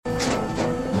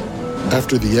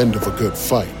After the end of a good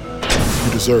fight,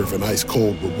 you deserve an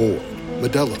ice-cold reward.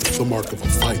 Modelo is the mark of a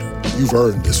fighter. You've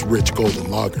earned this rich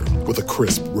golden lager with a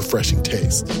crisp, refreshing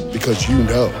taste. Because you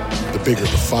know, the bigger the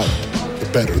fight, the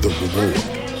better the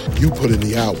reward. You put in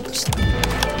the hours,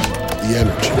 the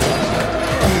energy,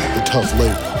 the tough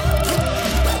labor.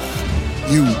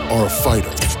 You are a fighter,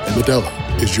 and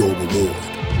Modelo is your reward.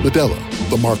 Modelo,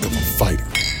 the mark of a fighter.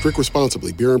 Drink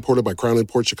responsibly. Beer imported by Crown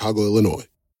Imports, Chicago, Illinois.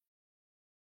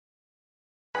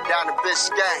 Down to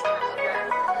Biscayne.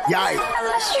 Yikes.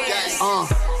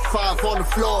 5 on the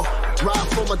floor. Ride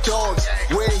for my dogs.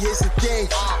 Where here's the thing.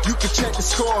 You can check the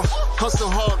score. Hustle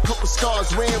hard, couple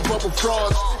scars. Wearing rubber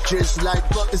frauds. Just like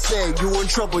Butler said, you in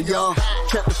trouble, y'all.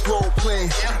 Kept the flow playing.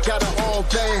 Got it all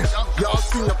band. Y'all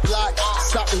seen the block.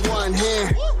 Stop with one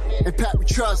hand. And Pat we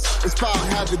trust. It's power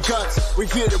have the guts. We're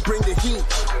here to bring the heat.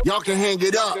 Y'all can hang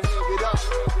it up.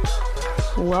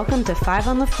 Welcome to 5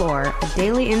 on the Floor, a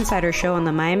daily insider show on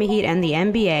the Miami Heat and the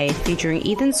NBA, featuring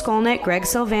Ethan Skolnick, Greg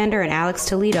Sylvander, and Alex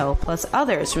Toledo, plus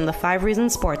others from the 5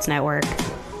 Reasons Sports Network.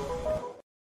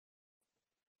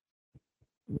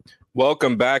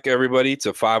 Welcome back, everybody,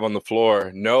 to 5 on the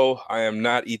Floor. No, I am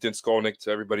not Ethan Skolnick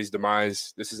to everybody's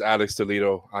demise. This is Alex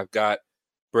Toledo. I've got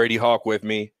Brady Hawk with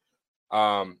me.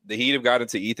 The Heat have gotten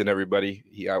to Ethan, everybody.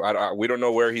 We don't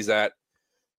know where he's at.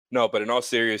 No, but in all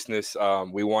seriousness,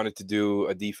 we wanted to do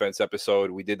a defense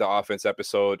episode. We did the offense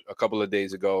episode a couple of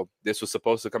days ago. This was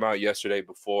supposed to come out yesterday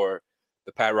before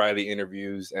the Pat Riley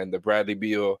interviews and the Bradley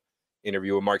Beal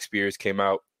interview with Mark Spears came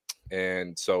out.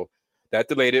 And so that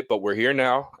delayed it, but we're here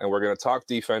now, and we're going to talk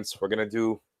defense. We're going to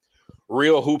do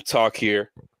real hoop talk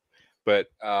here. But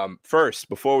first,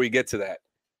 before we get to that,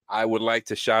 I would like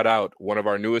to shout out one of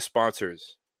our newest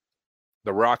sponsors,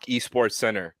 the Rock Esports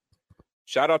Center.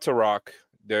 Shout out to Rock.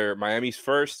 They're Miami's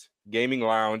first gaming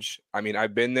lounge. I mean,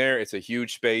 I've been there. It's a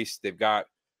huge space. They've got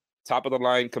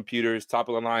top-of-the-line computers,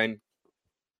 top-of-the-line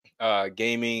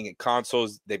gaming and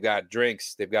consoles. They've got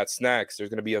drinks. They've got snacks.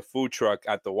 There's going to be a food truck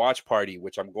at the watch party,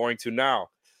 which I'm going to now.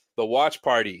 The watch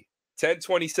party,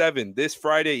 10/27, this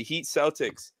Friday, Heat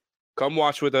Celtics. Come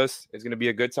watch with us. It's going to be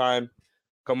a good time.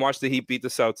 Come watch the Heat beat the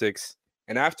Celtics.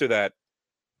 And after that,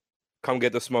 come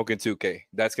get the smoke in 2K.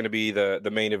 That's going to be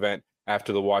the main event.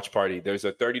 After the watch party, there's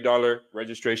a $30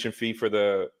 registration fee for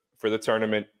the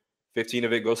tournament. 15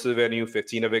 of it goes to the venue,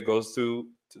 15 of it goes to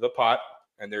the pot,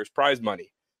 and there's prize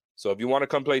money. So if you want to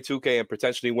come play 2K and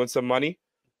potentially win some money,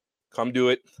 come do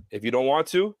it. If you don't want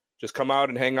to, just come out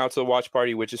and hang out to the watch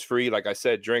party, which is free. Like I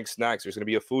said, drinks, snacks. There's going to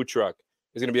be a food truck.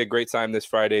 It's going to be a great time this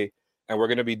Friday, and we're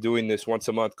going to be doing this once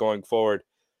a month going forward.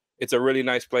 It's a really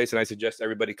nice place, and I suggest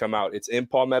everybody come out. It's in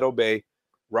Palmetto Bay,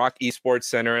 Rock Esports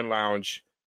Center and Lounge.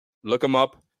 Look them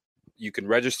up. You can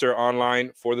register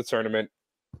online for the tournament.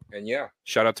 And yeah,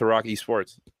 shout out to Rock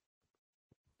Esports.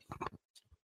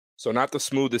 So not the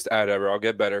smoothest ad ever. I'll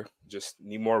get better. Just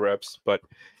need more reps. But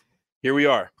here we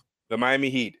are, the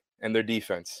Miami Heat and their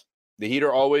defense. The Heat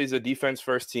are always a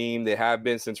defense-first team. They have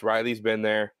been since Riley's been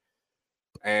there.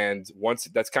 And once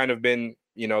that's kind of been,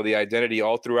 the identity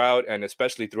all throughout, and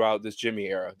especially throughout this Jimmy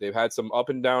era. They've had some up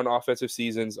and down offensive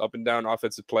seasons, up and down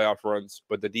offensive playoff runs,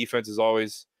 but the defense is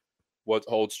always what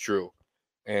holds true.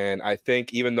 And I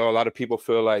think even though a lot of people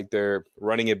feel like they're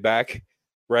running it back,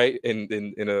 right,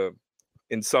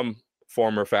 in some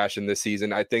form or fashion this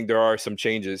season, I think there are some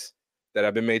changes that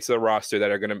have been made to the roster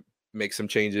that are going to make some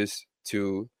changes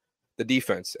to the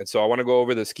defense. And so I want to go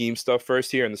over the scheme stuff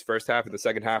first here in this first half. In the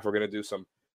second half, we're going to do some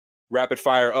rapid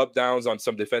fire up downs on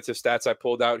some defensive stats I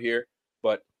pulled out here.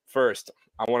 But first,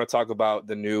 I want to talk about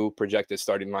the new projected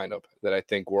starting lineup that I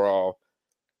think we're all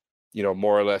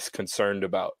more or less concerned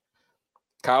about.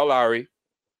 Kyle Lowry,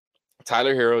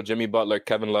 Tyler Hero, Jimmy Butler,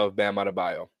 Kevin Love, Bam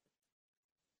Adebayo.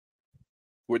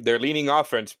 They're leaning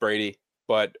offense, Brady,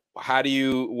 but what do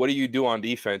you do on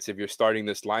defense if you're starting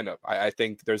this lineup? I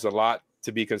think there's a lot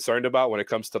to be concerned about when it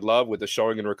comes to Love with the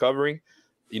showing and recovering.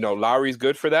 Lowry's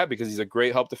good for that because he's a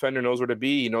great help defender, knows where to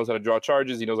be. He knows how to draw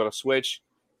charges. He knows how to switch.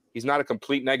 He's not a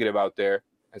complete negative out there.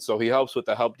 And so he helps with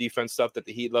the help defense stuff that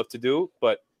the Heat love to do.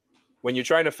 But when you're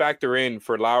trying to factor in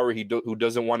for Lowry, who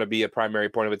doesn't want to be a primary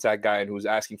point of attack guy and who's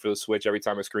asking for the switch every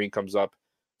time a screen comes up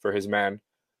for his man,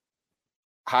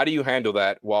 how do you handle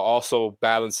that while also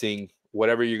balancing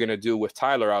whatever you're going to do with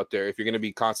Tyler out there? If you're going to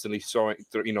be constantly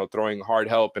throwing hard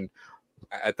help and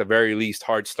at the very least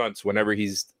hard stunts whenever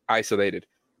he's isolated,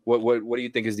 what do you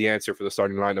think is the answer for the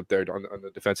starting lineup there on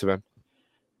the defensive end?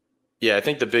 Yeah, I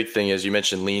think the big thing is you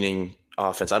mentioned leaning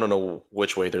offense. I don't know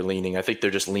which way they're leaning. I think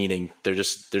they're just leaning. They're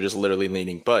just literally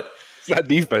leaning. But it's not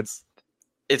defense.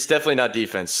 It's definitely not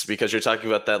defense because you're talking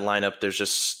about that lineup. There's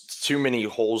just too many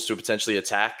holes to potentially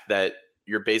attack that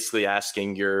you're basically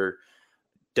asking your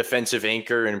defensive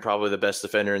anchor and probably the best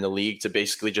defender in the league to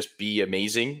basically just be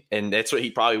amazing. And that's what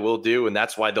he probably will do. And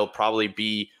that's why they'll probably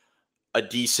be a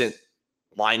decent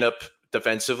lineup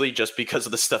defensively, just because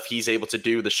of the stuff he's able to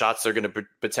do, the shots they're going to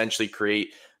potentially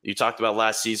create. You talked about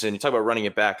last season, you talk about running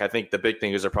it back. I think the big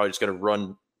thing is they're probably just going to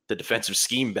run the defensive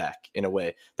scheme back in a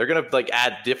way. They're going to like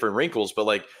add different wrinkles, but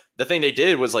like the thing they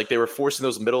did was like they were forcing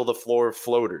those middle of the floor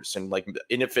floaters and like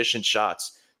inefficient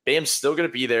shots. Bam's still going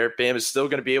to be there. Bam is still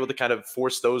going to be able to kind of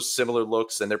force those similar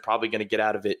looks, and they're probably going to get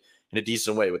out of it in a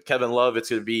decent way. With Kevin Love, it's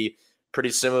going to be pretty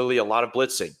similarly a lot of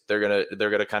blitzing. They're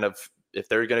going to kind of, if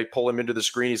they're going to pull him into the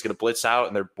screen, he's going to blitz out,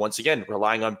 and they're once again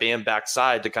relying on Bam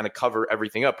backside to kind of cover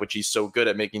everything up, which he's so good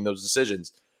at making those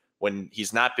decisions. When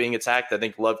he's not being attacked, I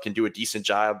think Love can do a decent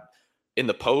job in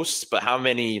the post, but how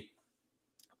many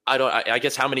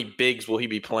bigs will he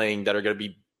be playing that are going to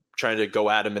be trying to go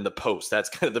at him in the post? That's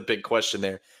kind of the big question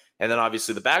there. And then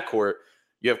obviously the backcourt,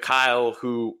 you have Kyle,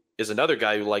 who is another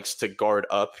guy who likes to guard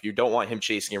up. You don't want him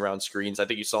chasing around screens. I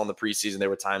think you saw in the preseason,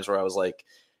 there were times where I was like,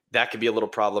 that could be a little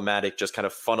problematic, just kind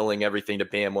of funneling everything to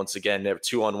Bam once again. They have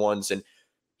 2-on-1s, and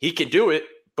he can do it,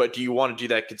 but do you want to do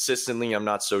that consistently? I'm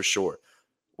not so sure.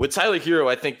 With Tyler Hero,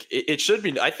 I think it should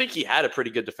be. I think he had a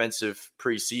pretty good defensive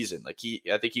preseason.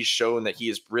 I think he's shown that he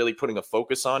is really putting a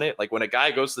focus on it. Like when a guy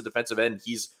goes to the defensive end,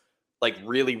 he's like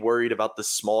really worried about the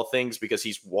small things because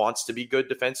he wants to be good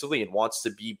defensively and wants to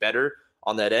be better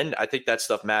on that end. I think that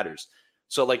stuff matters.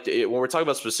 So like when we're talking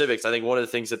about specifics, I think one of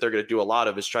the things that they're going to do a lot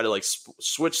of is try to like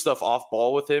switch stuff off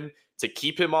ball with him to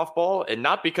keep him off ball, and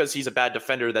not because he's a bad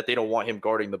defender that they don't want him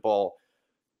guarding the ball.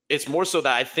 It's more so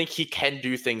that I think he can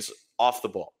do things off the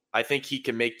ball. I think he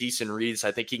can make decent reads.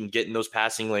 I think he can get in those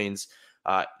passing lanes.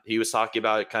 He was talking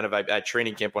about it kind of at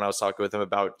training camp when I was talking with him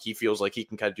about he feels like he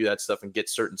can kind of do that stuff and get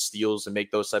certain steals and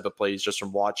make those type of plays just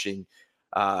from watching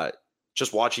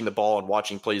the ball and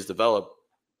watching plays develop.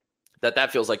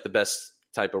 That feels like the best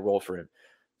type of role for him.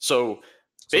 So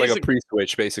like a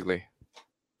pre-switch, basically.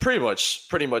 Pretty much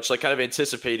like kind of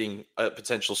anticipating a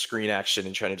potential screen action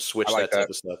and trying to switch type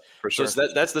of stuff. For sure. So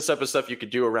that's the type of stuff you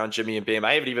could do around Jimmy and Bam.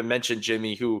 I haven't even mentioned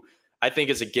Jimmy, who I think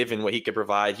is a given what he could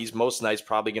provide. He's most nights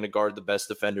probably going to guard the best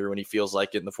defender when he feels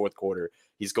like it in the fourth quarter.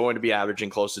 He's going to be averaging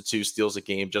close to 2 steals a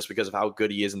game just because of how good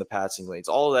he is in the passing lanes.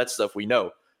 All of that stuff we know.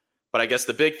 But I guess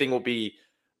the big thing will be,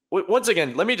 once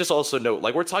again, let me just also note,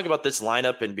 like we're talking about this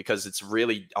lineup and because it's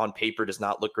really on paper does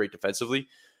not look great defensively.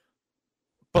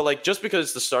 But like just because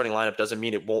it's the starting lineup doesn't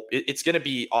mean it won't. It's going to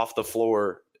be off the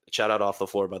floor. Shout out off the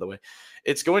floor, by the way.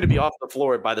 It's going to be off the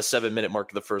floor by the 7-minute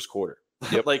mark of the first quarter.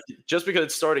 Yep. Like just because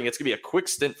it's starting, it's going to be a quick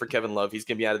stint for Kevin Love. He's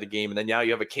going to be out of the game. And then now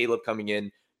you have a Caleb coming in.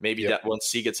 Maybe that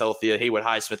once he gets healthy, a Haywood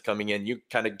Highsmith coming in, you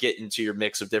kind of get into your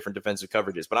mix of different defensive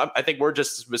coverages. But I think we're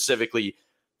just specifically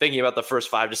thinking about the first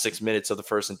 5 to 6 minutes of the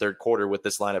first and third quarter with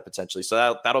this lineup potentially.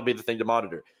 So that'll be the thing to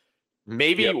monitor.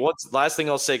 Maybe last thing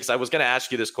I'll say, because I was going to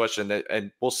ask you this question,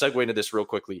 and we'll segue into this real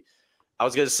quickly. I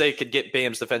was going to say could get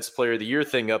Bam's Defensive Player of the Year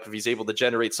thing up if he's able to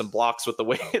generate some blocks with the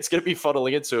way it's going to be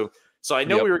funneling into him. So I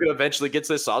know we were going to eventually get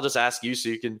to this, so I'll just ask you so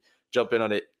you can jump in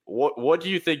on it. What do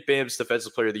you think Bam's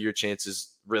Defensive Player of the Year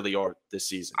chances really are this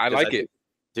season? I like it.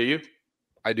 Do you?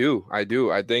 I do.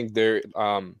 I think they're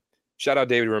shout out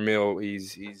David Ramil.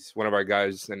 He's one of our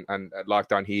guys and at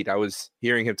Locked On Heat. I was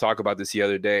hearing him talk about this the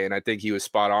other day, and I think he was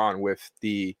spot on with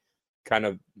the kind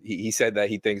of he said that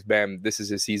he thinks Bam, this is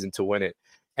his season to win it.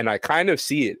 And I kind of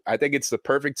see it. I think it's the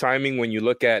perfect timing when you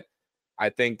look at, I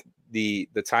think, the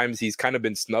times he's kind of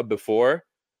been snubbed before.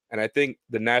 And I think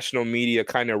the national media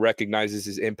kind of recognizes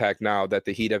his impact now that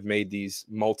the Heat have made these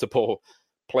multiple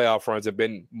playoff runs, have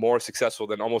been more successful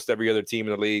than almost every other team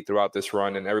in the league throughout this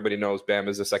run. And everybody knows Bam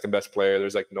is the second best player.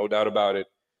 There's like no doubt about it.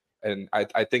 And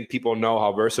I think people know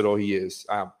how versatile he is.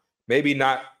 Maybe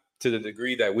not to the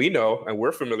degree that we know and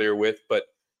we're familiar with, but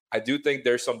I do think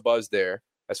there's some buzz there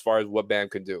as far as what Bam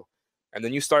can do. And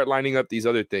then you start lining up these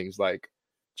other things like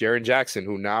Jaren Jackson,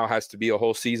 who now has to be a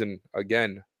whole season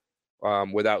again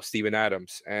without Steven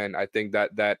Adams. And I think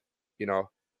that he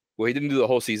didn't do the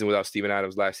whole season without Steven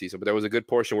Adams last season, but there was a good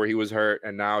portion where he was hurt,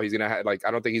 and now he's going to have, I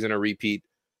don't think he's going to repeat.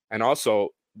 And also,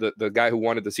 the guy who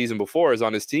won it the season before is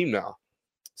on his team now.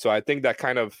 So I think that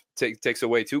kind of takes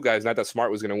away 2 guys. Not that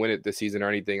Smart was going to win it this season or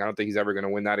anything. I don't think he's ever going to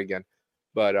win that again.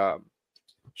 But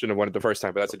shouldn't have won it the first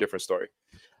time, but that's a different story.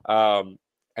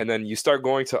 And then you start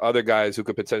going to other guys who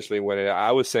could potentially win it.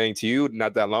 I was saying to you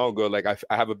not that long ago, like I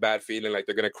have a bad feeling like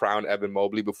they're going to crown Evan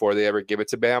Mobley before they ever give it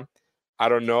to Bam. I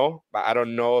don't know. I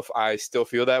don't know if I still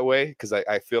feel that way because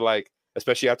I feel like,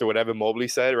 especially after what Evan Mobley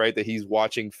said, right, that he's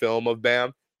watching film of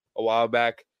Bam a while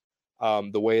back.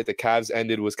 The way the Cavs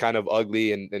ended was kind of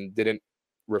ugly and didn't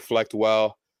reflect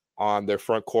well on their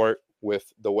front court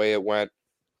with the way it went.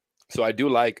 So I do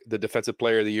like the defensive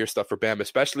player of the year stuff for Bam,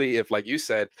 especially if, like you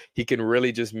said, he can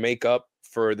really just make up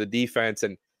for the defense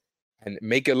and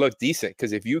make it look decent.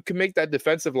 Because if you can make that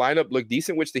defensive lineup look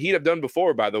decent, which the Heat have done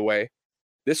before, by the way,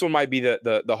 this one might be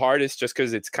the hardest just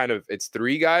because it's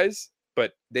three guys,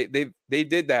 but they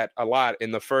did that a lot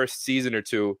in the first season or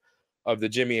two of the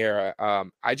Jimmy era.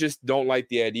 I just don't like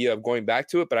the idea of going back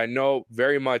to it, but I know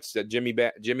very much that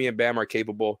Jimmy and Bam are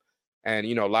capable. And,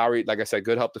 Lowry, like I said,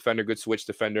 good help defender, good switch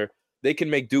defender. They can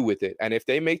make do with it. And if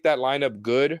they make that lineup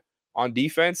good on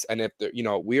defense, and if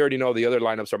we already know the other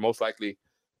lineups are most likely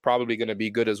probably going to be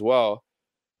good as well,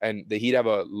 and the Heat have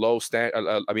a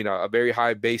a very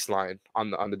high baseline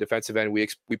on the defensive end.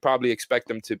 We probably expect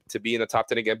them to be in the top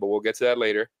 10 again, but we'll get to that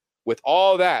later. With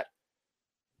all that,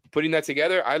 putting that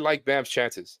together, I like Bam's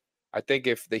chances. I think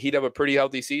if the Heat have a pretty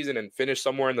healthy season and finish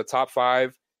somewhere in the top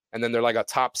 5, and then they're like a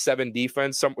top 7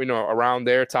 defense, around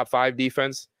there, top 5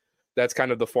 defense, that's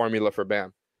kind of the formula for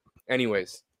Bam.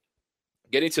 Anyways,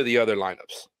 getting to the other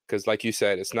lineups, because like you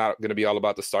said, it's not going to be all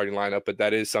about the starting lineup, but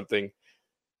that is something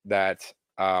that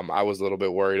I was a little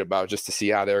bit worried about, just to see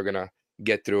how they're going to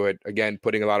get through it. Again,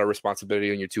 putting a lot of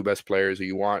responsibility on your 2 best players who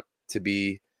you want to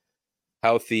be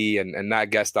healthy and not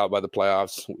gassed out by the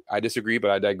playoffs. I disagree,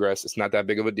 but I digress. It's not that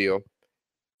big of a deal.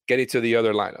 Getting to the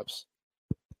other lineups,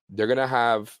 they're going to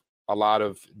have a lot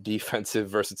of defensive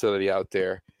versatility out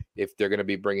there if they're going to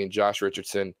be bringing Josh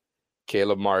Richardson,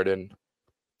 Caleb Martin,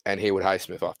 and Haywood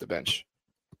Highsmith off the bench.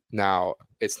 Now,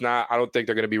 I don't think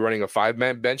they're going to be running a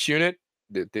 5-man bench unit.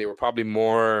 They were probably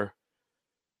more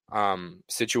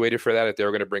situated for that if they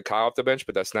were going to bring Kyle off the bench,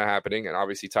 but that's not happening. And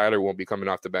obviously Tyler won't be coming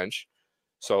off the bench.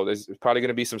 So there's probably going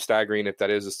to be some staggering if that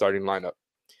is the starting lineup.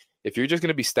 If you're just going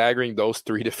to be staggering those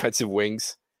 3 defensive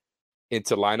wings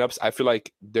into lineups, I feel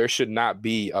like there should not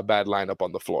be a bad lineup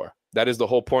on the floor. That is the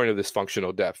whole point of this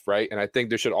functional depth, right? And I think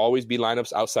there should always be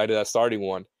lineups outside of that starting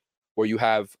one where you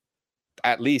have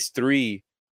at least 3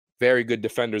 very good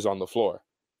defenders on the floor,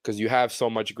 because you have so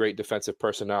much great defensive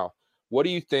personnel. What do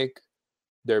you think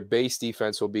their base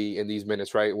defense will be in these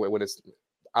minutes, right? When it's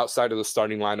outside of the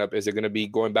starting lineup, is it going to be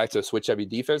going back to a switch-heavy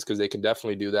defense? Because they can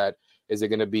definitely do that. Is it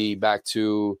going to be back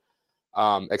to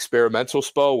experimental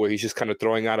Spo, where he's just kind of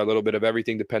throwing out a little bit of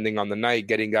everything depending on the night,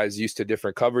 getting guys used to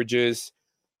different coverages?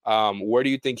 Where do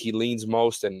you think he leans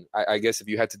most? And I guess if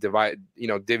you had to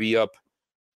divvy up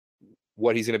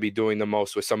what he's going to be doing the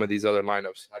most with some of these other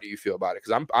lineups, how do you feel about it?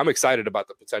 Because I'm excited about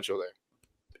the potential there.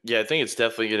 Yeah, I think it's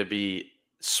definitely going to be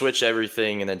switch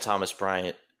everything and then Thomas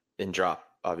Bryant and drop,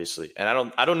 obviously. And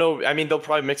I don't know. I mean, they'll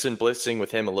probably mix in blitzing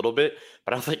with him a little bit,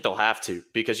 but I don't think they'll have to,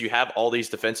 because you have all these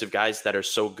defensive guys that are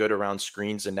so good around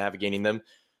screens and navigating them.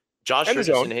 Josh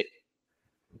Richardson,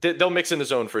 they'll mix in the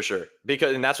zone for sure,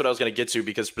 and that's what I was going to get to,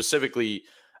 because specifically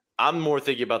I'm more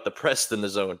thinking about the press than the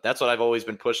zone. That's what I've always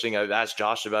been pushing. I've asked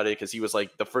Josh about it because he was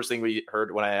like, the first thing we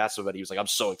heard when I asked him about it, he was like, I'm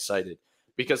so excited,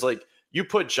 because like you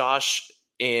put Josh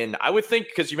in, I would think,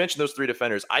 because you mentioned those 3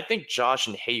 defenders, I think Josh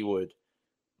and Haywood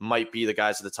might be the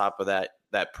guys at the top of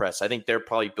that press. I think they're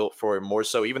probably built for it more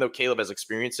so, even though Caleb has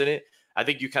experience in it. I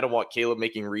think you kind of want Caleb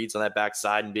making reads on that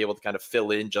backside and be able to kind of fill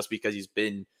in just because he's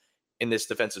been in this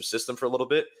defensive system for a little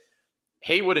bit.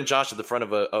 Haywood and Josh at the front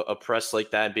of a press like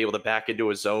that and be able to back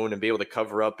into a zone and be able to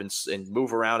cover up and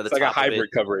move around at the top. It's like a hybrid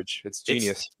coverage. It's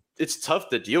genius. It's tough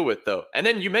to deal with, though. And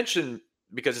then you mentioned,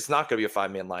 because it's not going to be a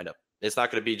 5-man lineup. It's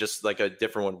not going to be just like a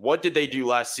different one. What did they do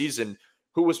last season?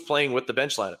 Who was playing with the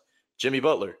bench lineup? Jimmy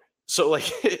Butler. So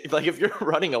like if you're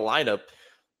running a lineup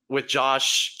with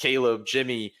Josh, Caleb,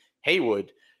 Jimmy,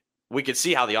 Haywood, we could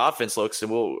see how the offense looks.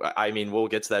 And we'll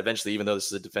get to that eventually, even though this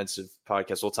is a defensive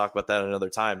podcast. We'll talk about that another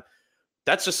time.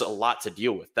 That's just a lot to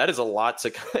deal with. That is a lot to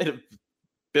kind of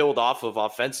build off of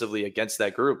offensively against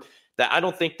that group, that I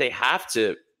don't think they have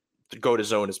to go to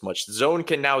zone as much. Zone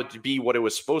can now be what it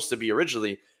was supposed to be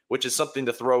originally, which is something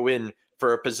to throw in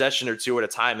for a possession or 2 at a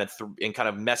time and kind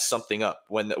of mess something up.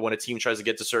 When a team tries to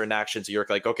get to certain actions, you're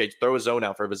like, okay, throw a zone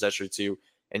out for a possession or 2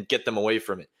 and get them away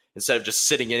from it, instead of just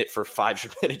sitting in it for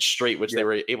 5 minutes straight, which they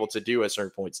were able to do at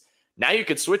certain points. Now you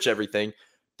can switch everything.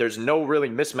 There's no really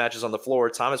mismatches on the floor.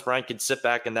 Thomas Bryant can sit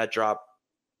back in that drop,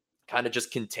 kind of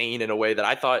just contain in a way that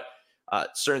I thought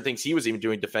certain things he was even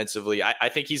doing defensively. I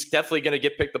think he's definitely going to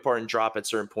get picked apart and drop at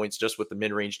certain points just with the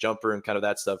mid-range jumper and kind of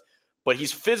that stuff. But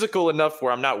he's physical enough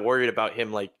where I'm not worried about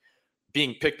him like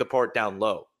being picked apart down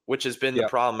low, which has been the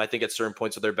problem, I think, at certain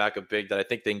points of their backup big, that I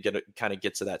think they can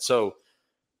get to that. So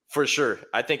for sure,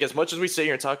 I think as much as we sit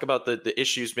here and talk about the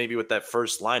issues maybe with that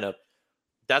first lineup,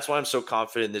 that's why I'm so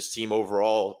confident in this team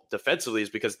overall defensively, is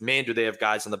because, man, do they have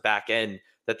guys on the back end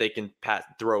that they can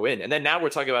throw in. And then now we're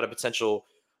talking about a potential,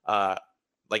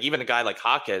 like even a guy like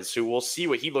Jaquez, who we'll see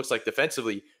what he looks like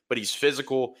defensively, but he's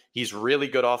physical. He's really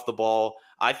good off the ball.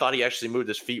 I thought he actually moved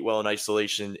his feet well in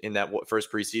isolation in that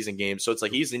first preseason game. So it's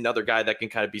like he's another guy that can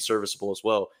kind of be serviceable as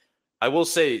well. I will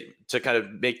say, to kind of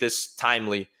make this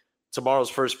timely, tomorrow's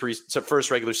first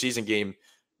regular season game,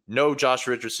 no Josh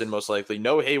Richardson most likely,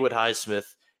 no Haywood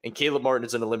Highsmith, and Caleb Martin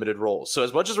is in a limited role. So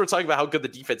as much as we're talking about how good the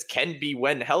defense can be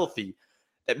when healthy,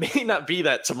 it may not be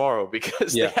that tomorrow,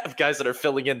 because they have guys that are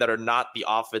filling in that are not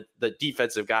the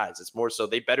defensive guys. It's more so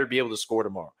they better be able to score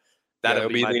tomorrow. They'll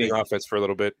be leaning offense for a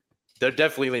little bit. They're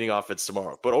definitely leaning offense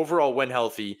tomorrow. But overall, when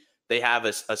healthy, they have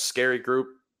a scary group.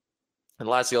 And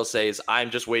lastly, I'll say is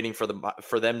I'm just waiting for them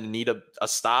to need a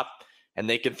stop, and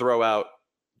they can throw out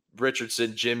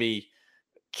Richardson, Jimmy,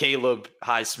 Caleb,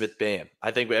 Highsmith, Bam.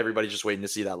 I think everybody's just waiting to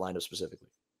see that lineup specifically.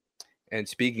 And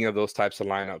speaking of those types of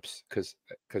lineups, because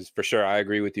for sure I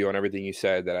agree with you on everything you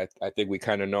said, that I think we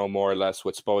kind of know more or less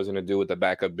what Spo is going to do with the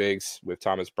backup bigs, with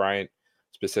Thomas Bryant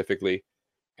specifically.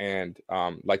 And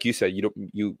like you said, you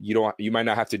might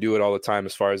not have to do it all the time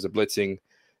as far as the blitzing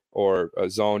or a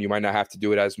zone. You might not have to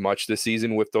do it as much this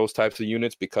season with those types of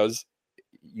units, because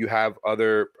you have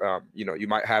other, you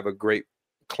might have a great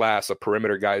class of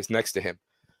perimeter guys next to him.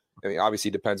 I mean, obviously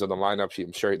it depends on the lineup.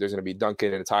 I'm sure there's going to be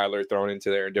Duncan and Tyler thrown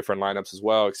into there in different lineups as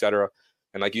well, et cetera.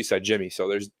 And like you said, Jimmy. So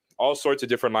there's all sorts of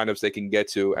different lineups they can get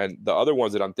to. And the other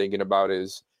ones that I'm thinking about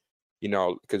is,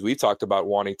 because we talked about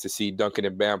wanting to see Duncan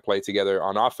and Bam play together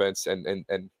on offense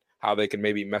and how they can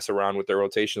maybe mess around with their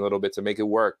rotation a little bit to make it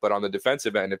work. But on the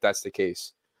defensive end, if that's the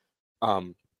case, I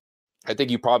think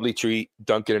you probably treat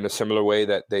Duncan in a similar way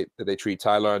that they treat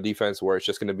Tyler on defense, where it's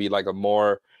just going to be like a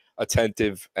more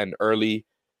attentive and early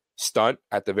stunt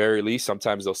at the very least.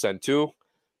 Sometimes they'll send two,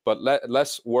 but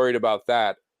less worried about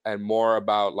that and more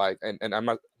about and I'm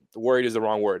not, worried is the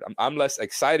wrong word. I'm less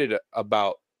excited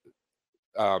about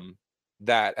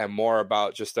that and more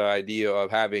about just the idea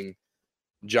of having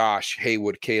Josh,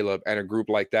 Haywood, Caleb, and a group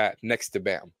like that next to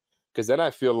Bam, because then I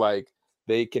feel like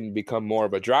they can become more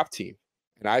of a drop team.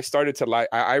 And I started to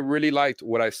I really liked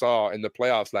what I saw in the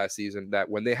playoffs last season, that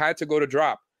when they had to go to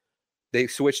drop, they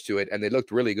switched to it and they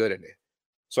looked really good in it.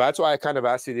 So that's why I kind of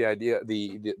asked you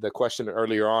the question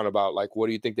earlier on about what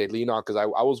do you think they lean on? Because I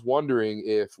was wondering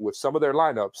if with some of their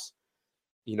lineups,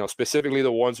 specifically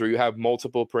the ones where you have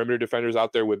multiple perimeter defenders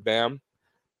out there with Bam,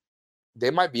 they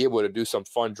might be able to do some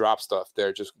fun drop stuff.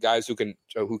 They're just guys who can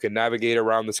navigate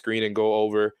around the screen and go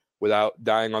over without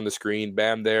dying on the screen.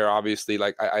 Bam there, obviously,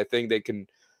 I think they can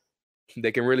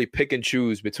really pick and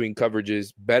choose between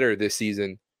coverages better this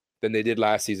season than they did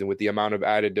last season, with the amount of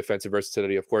added defensive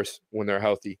versatility, of course, when they're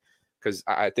healthy. Because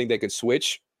I think they can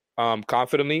switch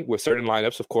confidently with certain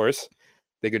lineups, of course.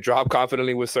 They can drop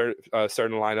confidently with certain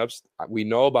lineups. We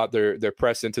know about their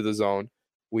press into the zone.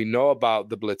 We know about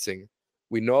the blitzing.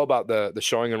 We know about the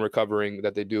showing and recovering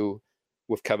that they do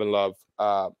with Kevin Love.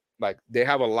 They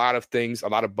have a lot of things, a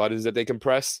lot of buttons that they can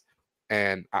press.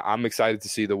 And I'm excited to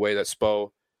see the way that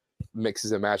Spo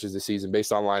mixes and matches this season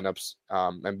based on lineups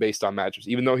and based on matchups.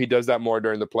 Even though he does that more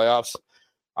during the playoffs,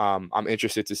 I'm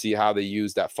interested to see how they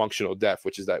use that functional depth,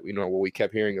 which is that what we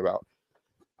kept hearing about.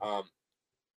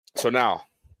 So now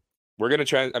we're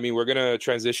gonna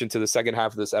transition to the second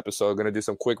half of this episode. We're gonna do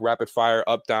some quick rapid fire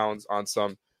up downs on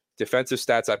some defensive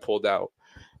stats I pulled out,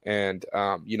 and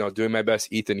doing my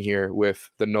best, Ethan, here with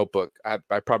the notebook.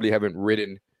 I probably haven't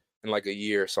written in like a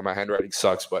year, so my handwriting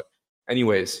sucks, but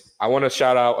anyways, I want to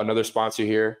shout out another sponsor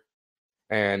here.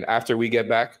 And after we get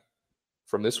back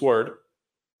from this word,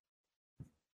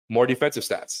 more defensive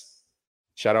stats.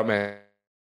 Shout out, man.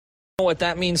 What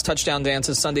that means: touchdown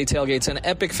dances, Sunday tailgates, and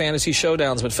epic fantasy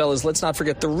showdowns. But fellas, let's not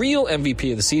forget the real MVP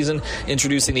of the season.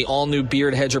 Introducing the all-new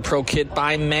Beard Hedger Pro Kit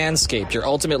by Manscaped, your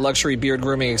ultimate luxury beard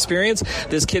grooming experience.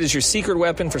 This kit is your secret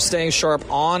weapon for staying sharp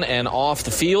on and off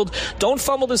the field. Don't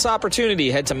fumble this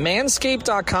opportunity. Head to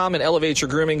manscaped.com and elevate your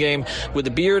grooming game with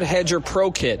the Beard Hedger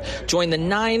Pro Kit. Join the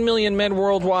 9 million men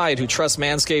worldwide who trust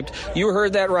Manscaped. You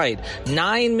heard that right.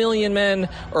 9 million men,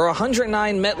 or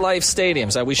 109 MetLife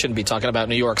stadiums. We shouldn't be talking about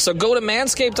New York. So go to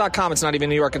manscaped.com. It's not even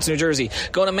New York, it's New Jersey.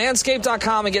 Go to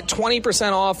manscaped.com and get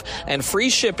 20% off and free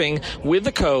shipping with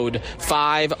the code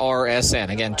 5RSN.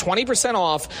 Again, 20%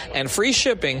 off and free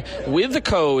shipping with the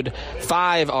code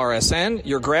 5RSN.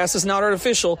 Your grass is not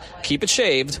artificial. Keep it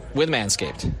shaved with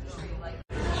Manscaped.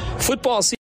 Football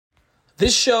season.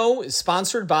 This show is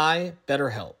sponsored by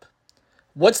BetterHelp.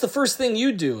 What's the first thing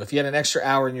you'd do if you had an extra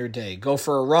hour in your day? Go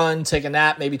for a run, take a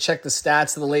nap, maybe check the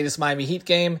stats of the latest Miami Heat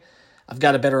game? I've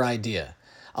got a better idea.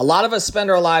 A lot of us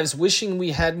spend our lives wishing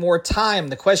we had more time.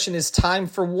 The question is, time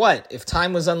for what? If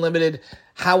time was unlimited,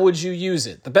 how would you use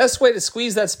it? The best way to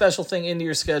squeeze that special thing into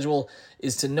your schedule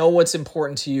is to know what's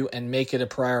important to you and make it a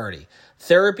priority.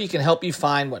 Therapy can help you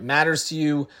find what matters to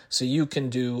you so you can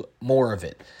do more of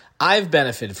it. I've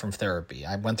benefited from therapy.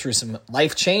 I went through some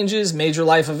life changes, major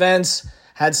life events,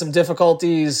 had some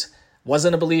difficulties,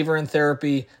 wasn't a believer in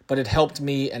therapy, but it helped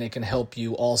me and it can help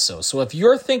you also. So if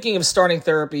you're thinking of starting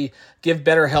therapy, give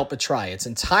BetterHelp a try. It's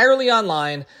entirely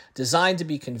online, designed to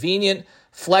be convenient,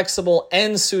 flexible,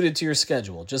 and suited to your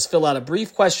schedule. Just fill out a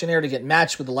brief questionnaire to get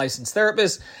matched with a licensed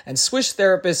therapist and switch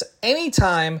therapists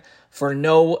anytime for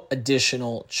no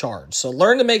additional charge. So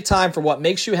learn to make time for what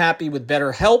makes you happy with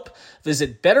BetterHelp.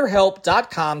 Visit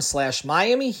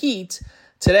betterhelp.com/Miami Heat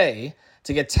today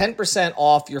to get 10%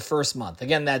 off your first month.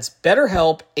 Again, that's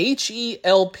BetterHelp,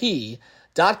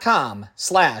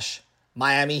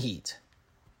 HELP.com/Miami Heat.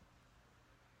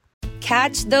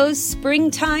 Catch those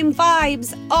springtime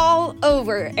vibes all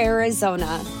over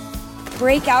Arizona.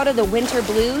 Break out of the winter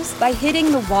blues by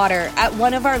hitting the water at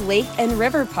one of our lake and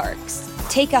river parks.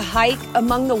 Take a hike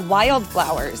among the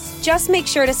wildflowers. Just make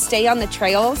sure to stay on the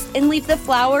trails and leave the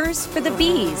flowers for the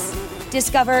bees.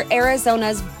 Discover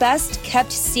Arizona's best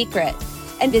kept secret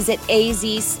and visit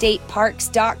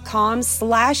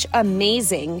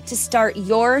azstateparks.com/amazing to start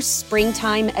your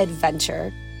springtime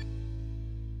adventure.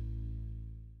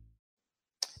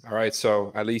 All right,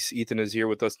 so at least Ethan is here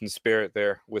with us in spirit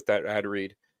there with that ad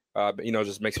read. But,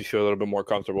 just makes me feel a little bit more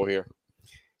comfortable here.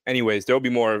 Anyways, there'll be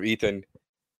more of Ethan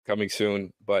coming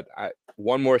soon, but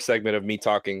one more segment of me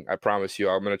talking, I promise you.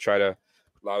 I'm going to try to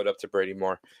allow it up to Brady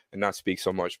more and not speak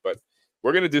so much, but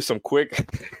we're going to do some quick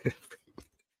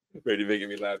Brady making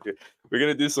me laugh here. We're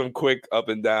going to do some quick up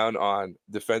and down on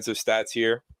defensive stats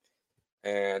here,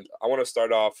 and I want to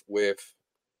start off with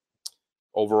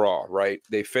overall, right?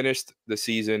 They finished the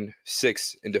season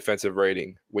 6th in defensive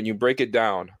rating. When you break it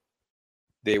down,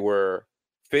 they were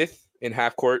 5th in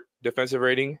half-court defensive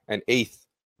rating and 8th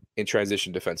in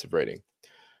transition defensive rating.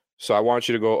 So I want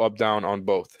you to go up, down on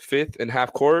both. 5th in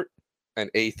half-court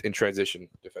and 8th in transition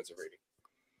defensive rating.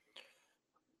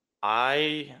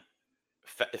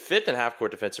 5th in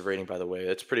half-court defensive rating, by the way.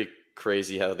 That's pretty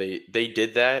crazy how they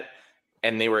did that,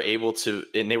 and they were able to,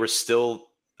 and they were still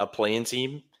a play-in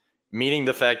team. Meaning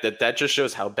the fact that just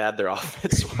shows how bad their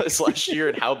offense was last year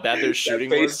and how bad their shooting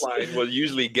was. Baseline will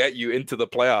usually get you into the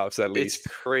playoffs at least. It's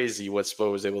crazy what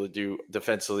Spo was able to do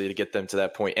defensively to get them to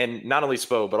that point. And not only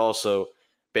Spo, but also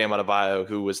Bam Adebayo,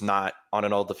 who was not on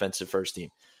an all-defensive first team.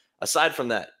 Aside from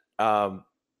that, I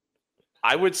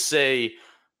would say,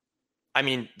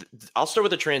 I'll start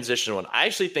with the transition one. I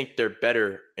actually think they're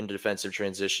better in defensive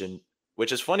transition,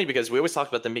 which is funny because we always talk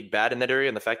about them being bad in that area,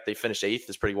 and the fact they finished 8th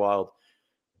is pretty wild.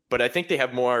 But I think they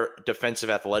have more defensive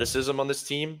athleticism on this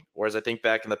team, whereas I think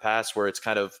back in the past where it's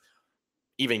kind of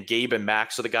even Gabe and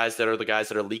Max are the guys that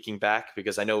are leaking back,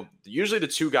 because I know usually the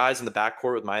two guys in the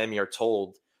backcourt with Miami are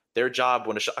told their job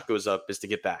when a shot goes up is to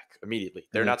get back immediately.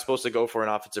 They're not supposed to go for an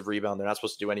offensive rebound. They're not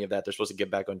supposed to do any of that. They're supposed to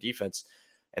get back on defense.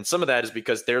 And some of that is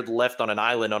because they're left on an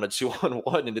island on a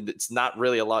 2-on-1, and it's not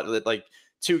really a lot. Like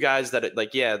two guys that,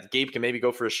 Gabe can maybe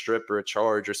go for a strip or a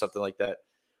charge or something like that.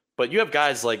 But you have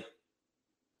guys like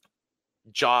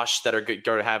Josh that are going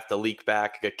to have to leak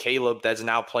back, Caleb that's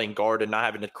now playing guard and not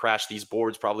having to crash these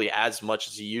boards probably as much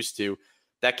as he used to,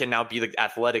 that can now be the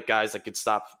athletic guys that could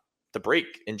stop the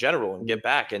break in general and get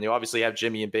back. And you obviously have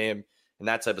Jimmy and Bam and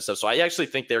that type of stuff. So I actually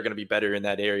think they're going to be better in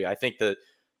that area. I think that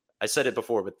I said it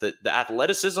before, but the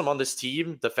athleticism on this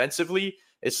team defensively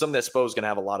is something that Spo is going to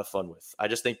have a lot of fun with. I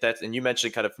just think that, and you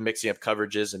mentioned kind of mixing up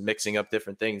coverages and mixing up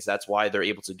different things. That's why they're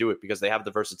able to do it, because they have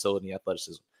the versatility and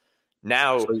athleticism.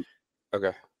 Now,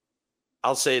 okay,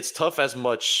 I'll say it's tough as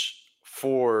much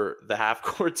for the half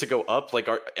court to go up. Like,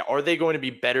 are they going to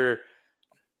be better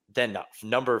than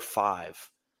number 5?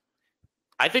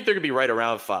 I think they're going to be right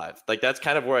around 5. Like, that's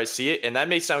kind of where I see it. And that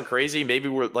may sound crazy. Maybe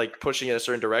we're like pushing in a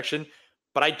certain direction,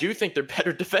 but I do think they're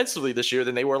better defensively this year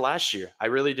than they were last year. I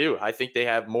really do. I think they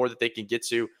have more that they can get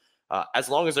to as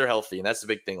long as they're healthy. And that's the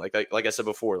big thing. Like I said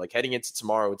before, like heading into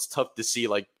tomorrow, it's tough to see,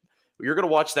 like, you're going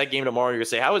to watch that game tomorrow. You're going to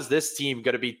say, how is this team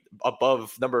going to be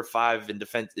above number 5 in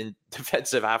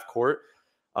defensive half court?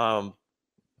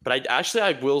 But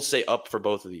I will say up for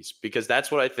both of these, because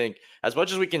that's what I think. As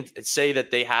much as we can say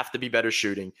that they have to be better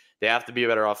shooting, they have to be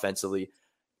better offensively,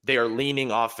 they are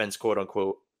leaning offense, quote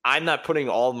unquote. I'm not putting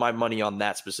all my money on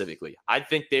that specifically. I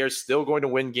think they are still going to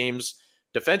win games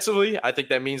defensively. I think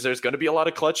that means there's going to be a lot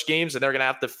of clutch games, and they're going to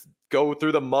have to go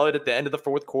through the mud at the end of the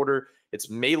fourth quarter. It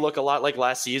may look a lot like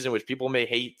last season, which people may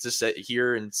hate to sit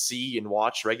here and see and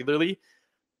watch regularly.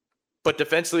 But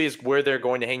defensively is where they're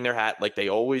going to hang their hat like they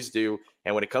always do.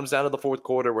 And when it comes down to the fourth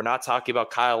quarter, we're not talking about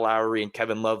Kyle Lowry and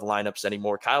Kevin Love lineups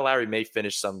anymore. Kyle Lowry may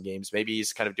finish some games. Maybe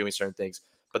he's kind of doing certain things.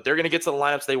 But they're going to get to the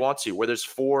lineups they want to, where there's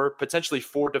potentially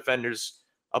four defenders,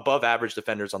 above average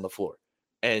defenders on the floor.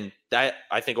 And that,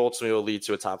 I think, ultimately will lead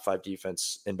to a top 5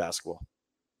 defense in basketball.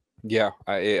 Yeah,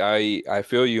 I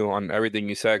feel you on everything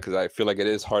you said, because I feel like it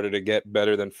is harder to get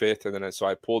better than 5th. And then so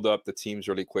I pulled up the teams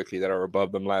really quickly that are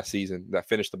above them last season, that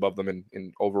finished above them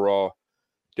in overall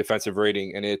defensive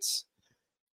rating. And it's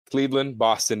Cleveland,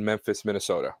 Boston, Memphis,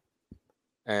 Minnesota,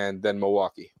 and then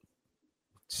Milwaukee.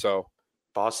 So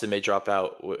Boston may drop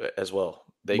out as well.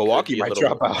 Milwaukee might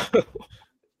drop out.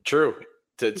 True.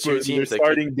 To 2 teams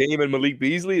starting Dame and Malik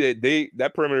Beasley,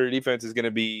 that perimeter defense is going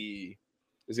to be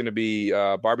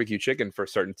barbecue chicken for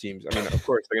certain teams. I mean, of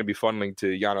course, they're going to be funneling to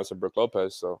Giannis and Brook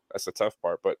Lopez, so that's the tough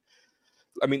part. But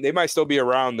I mean, they might still be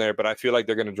around there, but I feel like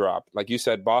they're going to drop. Like you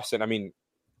said, Boston, I mean,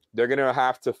 they're going to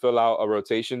have to fill out a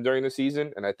rotation during the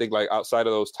season, and I think like outside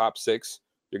of those top 6,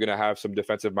 you're going to have some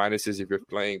defensive minuses if you're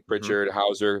playing Pritchard,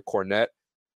 Hauser, Cornette.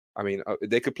 I mean,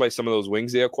 they could play some of those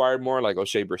wings they acquired more, like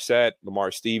O'Shea Brissett,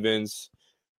 Lamar Stevens,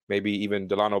 maybe even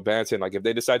Delano Banton. Like if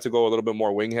they decide to go a little bit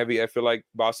more wing heavy, I feel like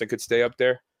Boston could stay up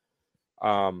there.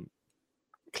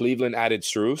 Cleveland added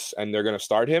Strus, and they're going to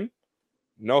start him.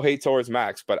 No hate towards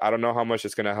Max, but I don't know how much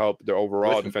it's going to help their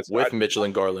overall defense with Mitchell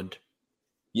and Garland.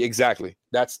 Yeah, exactly.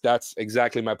 That's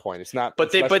exactly my point. It's not.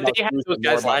 But they had those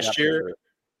guys last year,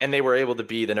 and they were able to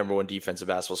be the number 1 defensive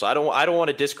basketball. So I don't want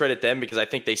to discredit them, because I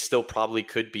think they still probably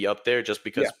could be up there just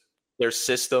because their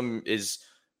system is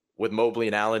with Mobley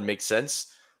and Allen makes sense.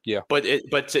 Yeah, but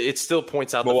it still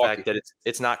points out Milwaukee. the fact that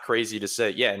it's not crazy to say.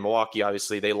 Yeah, in Milwaukee,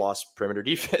 obviously they lost perimeter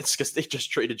defense because they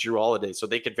just traded Drew Holiday, so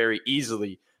they could very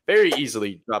easily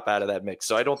drop out of that mix.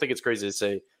 So I don't think it's crazy to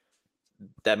say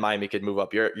that Miami could move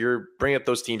up. You're bringing up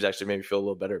those teams actually made me feel a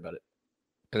little better about it.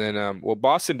 And then,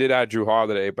 Boston did add Drew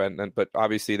Holiday, but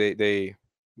obviously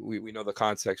we know the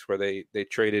context where they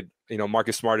traded. You know,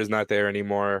 Marcus Smart is not there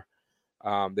anymore.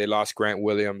 They lost Grant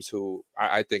Williams, who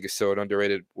I think is still an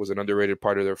underrated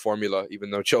part of their formula,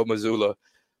 even though Joe Mazzulla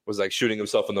was like shooting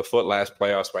himself in the foot last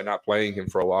playoffs by not playing him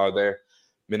for a while there.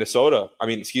 Memphis,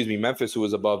 who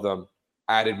was above them,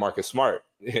 added Marcus Smart.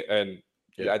 And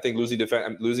I think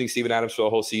losing Steven Adams for the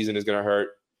whole season is going to hurt.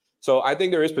 So I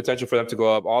think there is potential for them to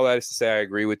go up. All that is to say, I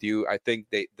agree with you. I think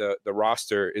the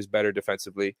roster is better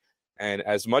defensively. And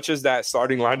as much as that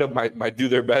starting lineup might do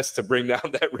their best to bring down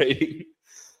that rating,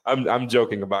 I'm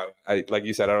joking about it. Like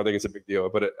you said, I don't think it's a big deal,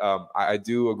 but I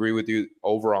do agree with you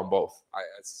over on both.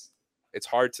 It's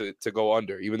hard to go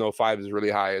under, even though 5 is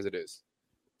really high as it is.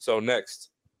 So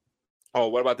next,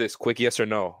 what about this? Quick yes or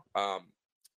no?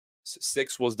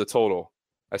 6 was the total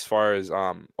as far as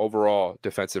overall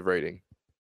defensive rating.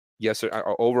 Yes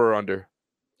or over or under?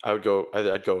 I'd go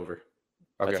over.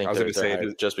 Okay, I was going to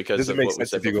say just because doesn't make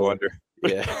sense if you go under.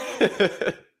 Yeah.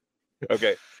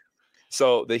 Okay.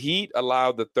 So the Heat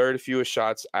allowed the 3rd fewest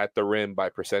shots at the rim by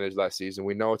percentage last season.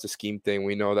 We know it's a scheme thing.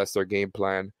 We know that's their game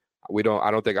plan. I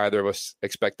don't think either of us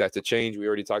expect that to change. We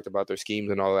already talked about their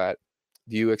schemes and all that.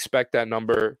 Do you expect that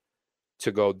number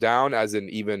to go down, as in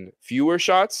even fewer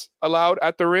shots allowed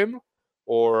at the rim,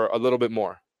 or a little bit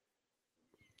more?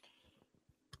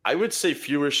 I would say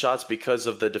fewer shots because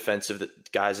of the defensive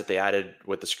guys that they added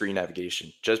with the screen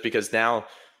navigation. Just because now,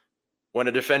 when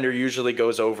a defender usually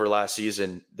goes over last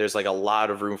season, there's like a lot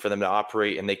of room for them to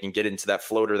operate, and they can get into that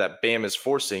floater that Bam is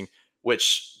forcing,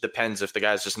 which depends if the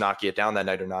guys just knocking it down that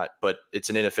night or not, but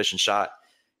it's an inefficient shot.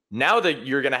 Now that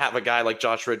you're going to have a guy like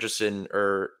Josh Richardson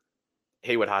or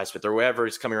Haywood Highsmith or whoever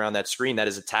is coming around that screen that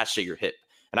is attached to your hip.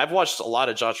 And I've watched a lot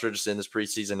of Josh Richardson this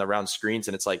preseason around screens,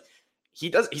 and it's like,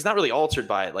 he's not really altered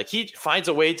by it. Like, he finds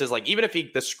a way to, like, even if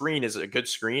the screen is a good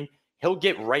screen, he'll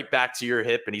get right back to your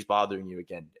hip and he's bothering you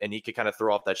again. And he could kind of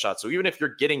throw off that shot. So even if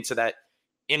you're getting to that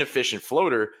inefficient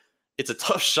floater, it's a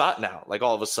tough shot now, like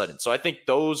all of a sudden. So I think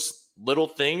those little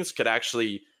things could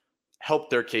actually help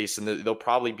their case, and there'll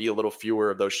probably be a little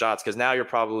fewer of those shots, because now you're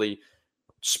probably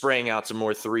spraying out some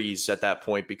more threes at that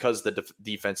point because the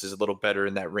defense is a little better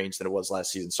in that range than it was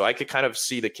last season. So I could kind of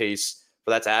see the case for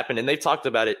that to happen. And they've talked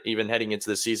about it even heading into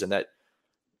the season,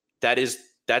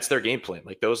 that's their game plan.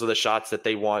 Like, those are the shots that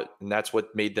they want, and that's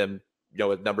what made them,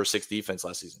 a number 6 defense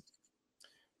last season.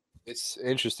 It's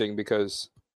interesting because,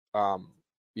 I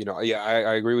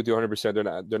agree with you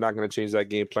 100%. They're not going to change that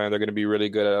game plan. They're going to be really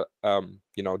good at,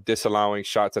 disallowing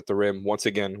shots at the rim once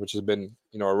again, which has been,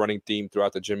 a running theme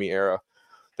throughout the Jimmy era.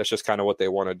 That's just kind of what they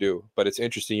want to do. But it's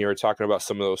interesting you're talking about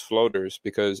some of those floaters,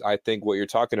 because I think what you're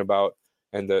talking about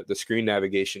and the screen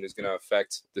navigation is going to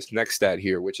affect this next stat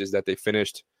here, which is that they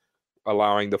finished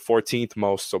allowing the 14th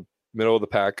most, so middle of the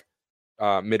pack,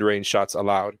 mid-range shots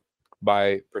allowed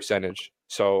by percentage.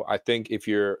 So I think if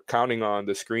you're counting on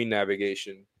the screen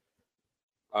navigation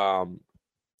to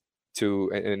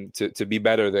be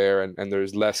better there, and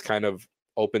there's less kind of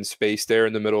open space there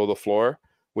in the middle of the floor,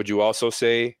 would you also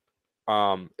say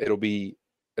it'll be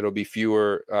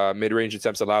fewer mid-range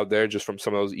attempts allowed there just from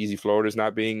some of those easy floaters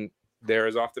not being there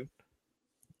as often?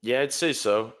 Yeah, I'd say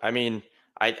so. I mean,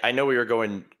 I know we were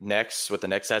going next with the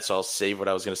next set, so I'll save what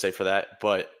I was going to say for that.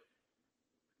 But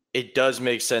it does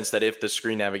make sense that if the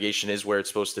screen navigation is where it's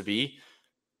supposed to be,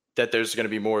 that there's going to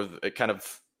be more kind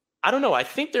of, I don't know. I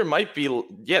think there might be,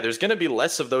 there's going to be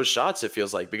less of those shots, it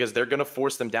feels like, because they're going to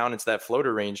force them down into that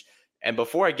floater range. And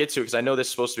before I get to it, because I know this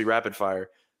is supposed to be rapid fire,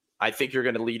 I think you're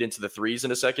going to lead into the threes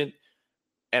in a second.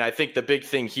 And I think the big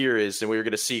thing here is, and we're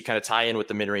going to see kind of tie in with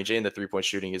the mid-range and the three-point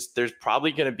shooting, is there's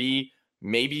probably going to be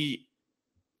maybe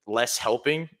less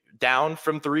helping down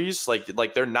from threes. Like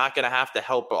they're not going to have to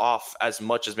help off as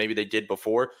much as maybe they did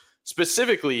before,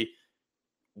 specifically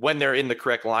when they're in the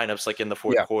correct lineups, like in the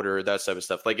fourth quarter, that type of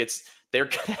stuff. Like they're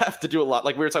going to have to do a lot.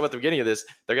 Like we were talking about at the beginning of this,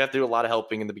 they're going to have to do a lot of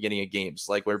helping in the beginning of games,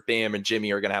 like where Bam and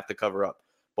Jimmy are going to have to cover up.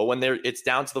 But when it's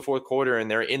down to the fourth quarter and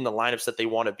they're in the lineups that they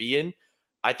want to be in,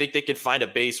 I think they can find a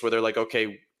base where they're like,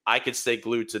 okay, I could stay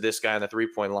glued to this guy on the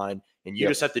 3-point line, and you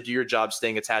just have to do your job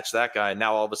staying attached to that guy. And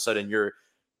now all of a sudden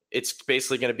it's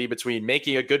basically going to be between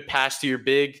making a good pass to your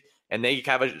big and they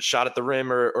have a shot at the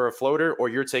rim or a floater, or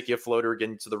you're taking a floater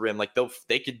getting to the rim. Like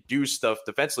they could do stuff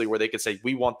defensively where they could say,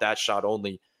 we want that shot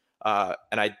only. And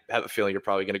I have a feeling you're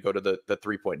probably going to go to the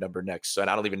 3-point number next. So, and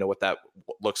I don't even know what that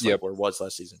looks like or was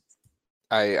last season.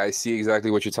 I see exactly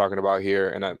what you're talking about here,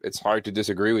 and it's hard to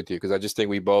disagree with you because I just think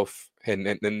we both, and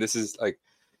this is like,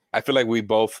 I feel like we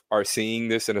both are seeing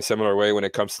this in a similar way when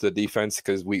it comes to the defense,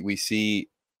 because we see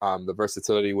the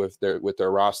versatility with their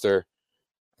roster,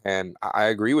 and I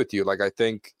agree with you. Like I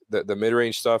think the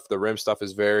mid-range stuff, the rim stuff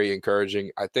is very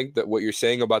encouraging. I think that what you're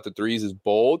saying about the threes is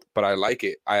bold, but I like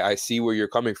it. I see where you're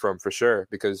coming from for sure,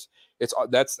 because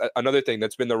that's another thing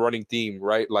that's been the running theme,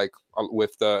 right? Like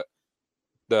with the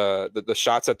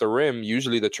shots at the rim,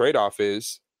 usually the trade-off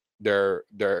is they're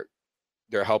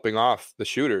helping off the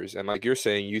shooters. And like you're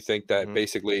saying, you think that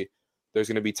basically there's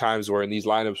going to be times where in these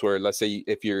lineups where, let's say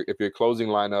if your closing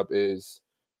lineup is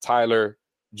Tyler,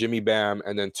 Jimmy Bam,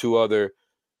 and then two other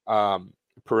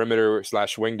perimeter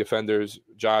 / wing defenders,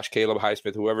 Josh, Caleb,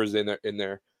 Highsmith, whoever's in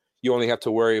there, you only have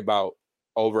to worry about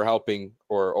over helping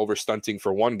or over stunting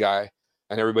for one guy,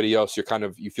 and everybody else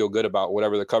you feel good about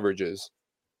whatever the coverage is.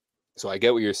 So I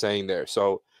get what you're saying there.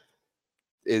 So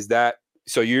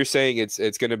you're saying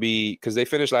it's going to be, because they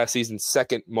finished last season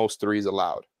second most threes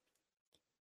allowed.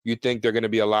 You think they're going to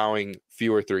be allowing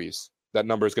fewer threes? That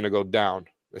number is going to go down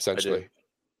essentially.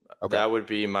 Okay. That would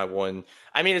be my one.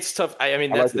 I mean, it's tough.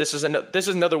 This is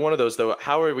another one of those though.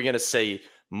 How are we going to say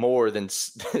more than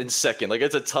second? Like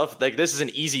it's a tough. Like this is an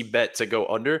easy bet to go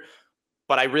under,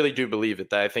 but I really do believe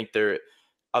it. That I think they're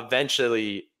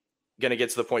eventually going to get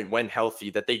to the point when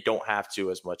healthy that they don't have to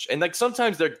as much. And like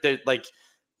sometimes they're like,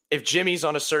 if Jimmy's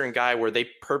on a certain guy where they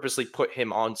purposely put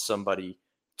him on somebody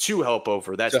to help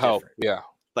over, that's different. Yeah.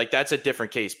 Like that's a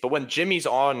different case. But when Jimmy's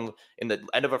on in the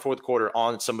end of a fourth quarter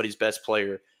on somebody's best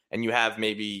player, and you have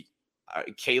maybe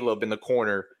Caleb in the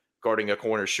corner guarding a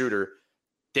corner shooter,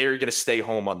 they're going to stay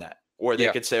home on that. Or they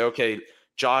could say, okay,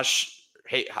 Josh,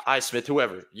 hey, Highsmith,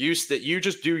 whoever, you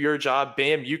just do your job.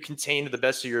 Bam, you contain to the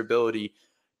best of your ability.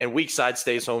 And weak side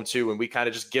stays home too, and we kind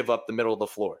of just give up the middle of the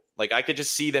floor. Like I could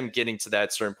just see them getting to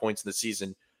that certain points in the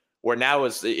season where now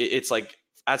it's like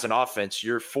as an offense,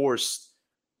 you're forced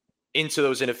into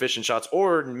those inefficient shots.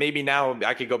 Or maybe now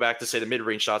I could go back to say the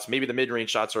mid-range shots. Maybe the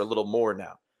mid-range shots are a little more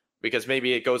now because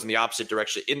maybe it goes in the opposite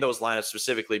direction in those lineups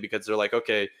specifically because they're like,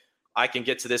 okay, I can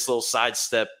get to this little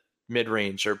sidestep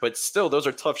mid-range, but still those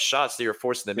are tough shots that you're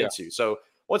forcing them into. So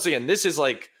once again, this is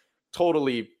like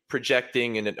totally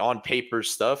projecting and on paper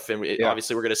stuff. And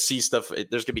obviously we're going to see stuff. There's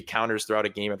going to be counters throughout a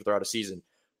game and throughout a season.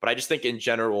 But I just think in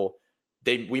general,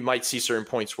 we might see certain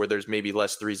points where there's maybe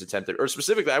less threes attempted. Or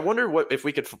specifically, I wonder if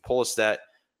we could pull a stat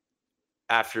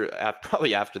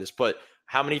probably after this, but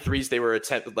how many threes they were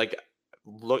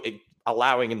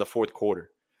allowing in the fourth quarter.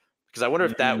 Because I wonder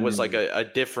if that was like a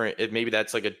different, maybe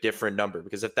that's like a different number.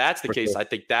 Because if that's the case, I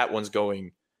think that one's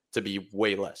going to be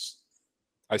way less.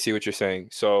 I see what you're saying.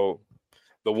 So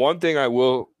the one thing I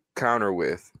will counter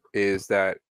with is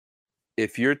that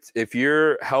if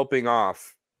you're helping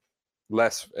off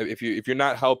less, if you're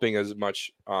not helping as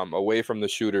much away from the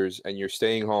shooters and you're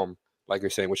staying home, like you're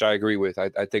saying, which I agree with, I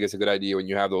think it's a good idea when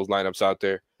you have those lineups out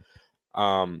there.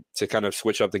 to kind of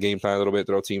switch up the game plan a little bit,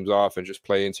 throw teams off, and just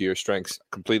play into your strengths.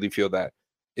 Completely feel that.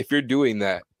 If you're doing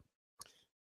that,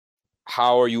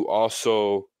 how are you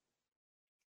also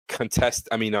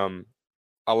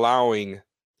allowing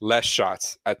less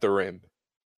shots at the rim?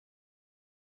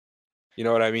 You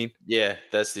know what I mean? Yeah,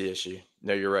 that's the issue.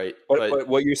 No, you're right. But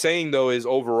what you're saying, though, is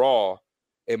overall,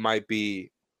 it might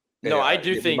be. No, I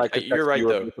do think you're right,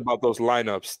 though. It's about those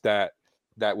lineups that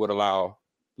would allow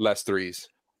less threes.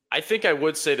 I think I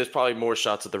would say there's probably more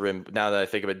shots at the rim now that I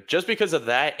think of it, just because of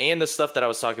that and the stuff that I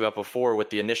was talking about before with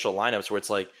the initial lineups where it's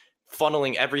like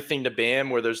funneling everything to Bam,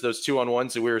 where there's those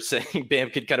 2-on-1s that we were saying Bam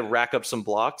could kind of rack up some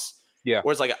blocks. Yeah.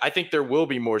 Whereas like I think there will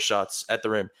be more shots at the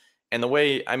rim. And the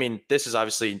way, I mean, this is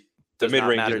obviously the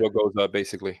mid-range is what goes up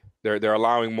basically. They're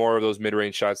allowing more of those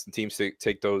mid-range shots and teams to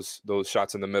take those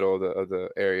shots in the middle of the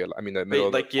area. I mean, the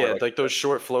middle like those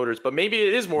short floaters, but maybe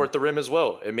it is more at the rim as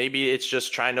well. And maybe it's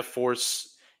just trying to force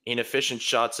inefficient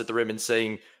shots at the rim and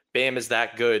saying Bam is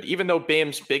that good, even though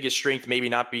Bam's biggest strength maybe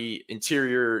not be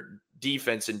interior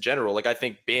defense in general. Like I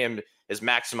think Bam is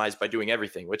maximized by doing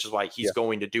everything, which is why he's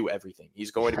going to do everything. He's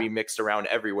going to be mixed around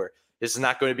everywhere. This is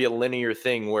not going to be a linear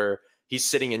thing where he's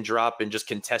sitting and drop and just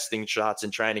contesting shots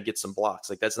and trying to get some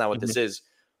blocks. Like that's not what this is.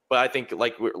 But I think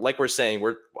like we're saying,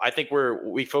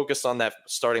 we focused on that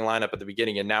starting lineup at the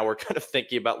beginning, and now we're kind of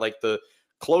thinking about like the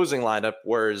closing lineup.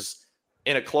 Whereas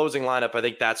in a closing lineup, I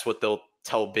think that's what they'll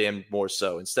tell Bam more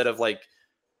so, instead of like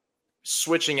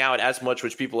switching out as much,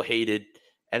 which people hated.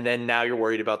 And then now you're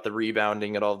worried about the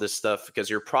rebounding and all this stuff because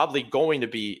you're probably going to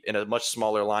be in a much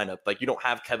smaller lineup. Like you don't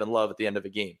have Kevin Love at the end of a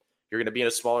game. You're going to be in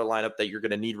a smaller lineup that you're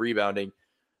going to need rebounding.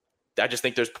 I just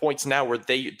think there's points now where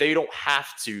they don't have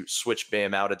to switch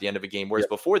Bam out at the end of a game, whereas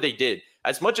before they did.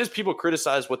 As much as people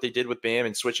criticize what they did with Bam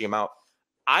and switching him out,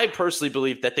 I personally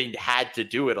believe that they had to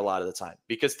do it a lot of the time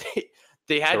because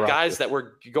they had guys that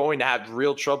were going to have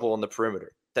real trouble on the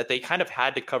perimeter, that they kind of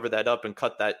had to cover that up and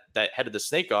cut that head of the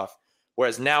snake off.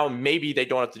 Whereas now maybe they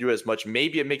don't have to do it as much.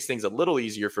 Maybe it makes things a little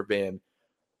easier for Bam,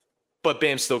 but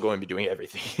Bam's still going to be doing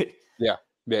everything. Yeah,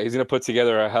 he's going to put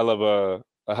together a hell of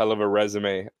a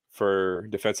resume for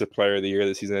Defensive Player of the Year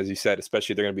this season, as you said.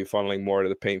 Especially if they're going to be funneling more to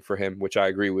the paint for him, which I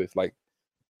agree with. Like,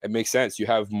 it makes sense. You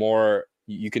have more,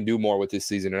 you can do more with this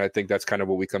season, and I think that's kind of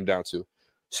what we come down to.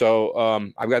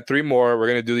 So I've got 3 more. We're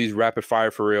going to do these rapid fire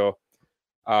for real.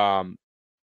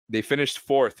 They finished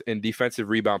 4th in defensive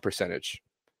rebound percentage.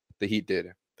 The Heat did.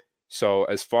 So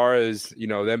as far as,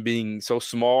 them being so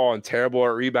small and terrible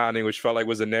at rebounding, which felt like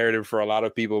was a narrative for a lot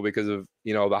of people because of,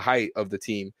 the height of the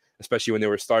team, especially when they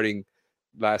were starting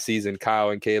last season,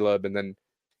 Kyle and Caleb, and then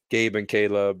Gabe and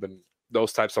Caleb, and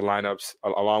those types of lineups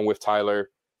along with Tyler.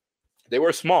 They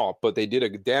were small, but they did a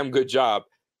damn good job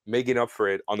making up for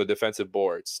it on the defensive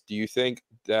boards. Do you think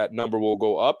that number will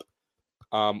go up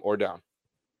or down?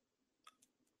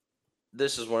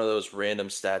 This is one of those random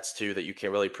stats too that you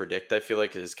can't really predict. I feel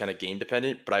like it's kind of game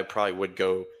dependent, but I probably would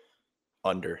go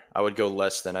under. I would go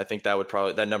less than. I think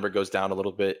that number goes down a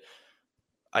little bit.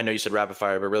 I know you said rapid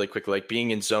fire, but really quickly, like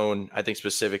being in zone, I think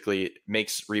specifically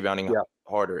makes rebounding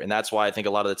harder. And that's why I think a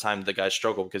lot of the time the guys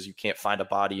struggle because you can't find a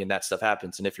body and that stuff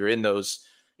happens. And if you're in those,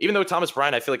 even though Thomas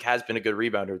Bryant, I feel like has been a good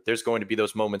rebounder, there's going to be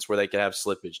those moments where they could have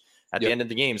slippage. At the end of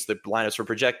the games, the lineups we're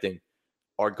projecting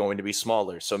are going to be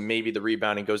smaller. So maybe the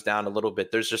rebounding goes down a little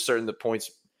bit. There's just certain the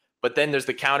points. But then there's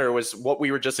the counter was what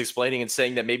we were just explaining and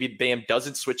saying that maybe Bam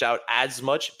doesn't switch out as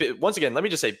much. But once again, let me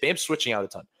just say Bam's switching out a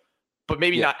ton, but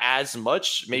maybe not as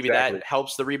much. Maybe that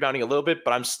helps the rebounding a little bit,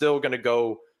 but I'm still going to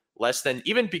go less than,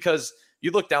 even because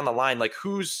you look down the line, like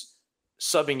who's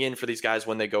subbing in for these guys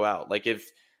when they go out. Like if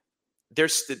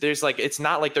there's like, it's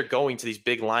not like they're going to these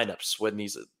big lineups when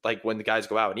the guys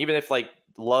go out. And even if like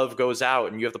Love goes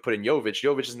out and you have to put in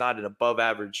Jovic is not an above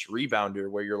average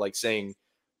rebounder where you're like saying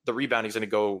the rebounding is going to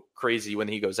go crazy when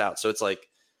he goes out. So it's like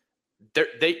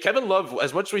Kevin Love,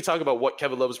 as much as we talk about what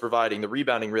Kevin Love is providing, the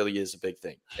rebounding really is a big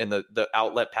thing. And the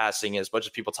outlet passing, as much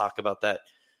as people talk about that,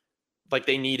 like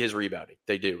they need his rebounding.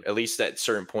 They do, at least at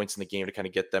certain points in the game to kind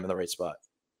of get them in the right spot.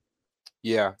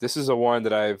 Yeah, this is the one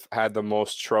that I've had the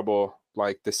most trouble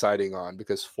like deciding on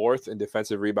because 4th in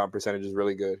defensive rebound percentage is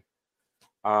really good.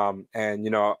 And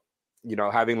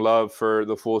having Love for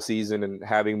the full season and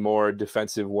having more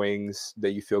defensive wings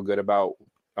that you feel good about,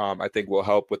 I think will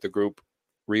help with the group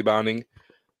rebounding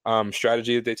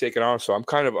strategy that they take it on. So I'm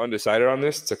kind of undecided on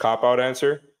this. It's a cop-out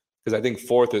answer because I think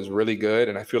 4th is really good.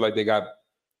 And I feel like they got,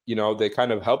 they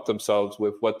kind of helped themselves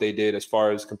with what they did as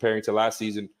far as comparing to last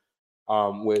season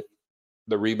with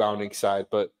the rebounding side.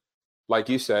 But like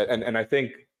you said, and I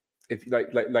think if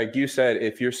like you said,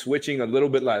 if you're switching a little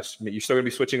bit less, you're still gonna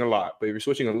be switching a lot, but if you're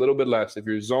switching a little bit less, if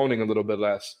you're zoning a little bit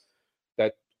less,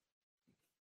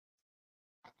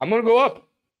 I'm gonna go up.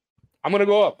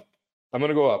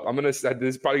 This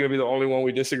is probably gonna be the only one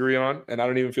we disagree on, and I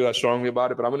don't even feel that strongly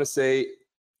about it. But I'm gonna say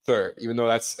third, even though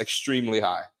that's extremely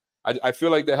high. I feel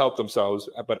like they helped themselves,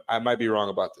 but I might be wrong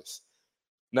about this.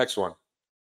 Next one,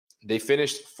 they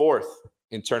finished fourth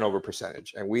in turnover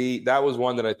percentage, and that was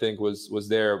one that I think was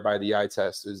there by the eye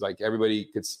test. It was like everybody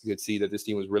could see that this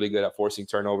team was really good at forcing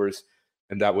turnovers,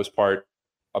 and that was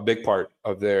a big part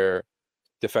of their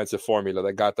defensive formula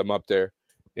that got them up there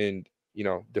in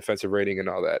defensive rating and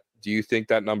all that. Do you think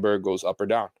that number goes up or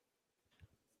down?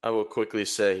 I will quickly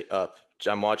say up.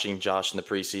 I'm watching Josh in the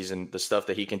preseason, the stuff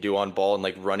that he can do on ball and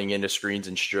like running into screens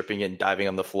and stripping it and diving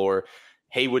on the floor.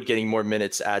 Haywood getting more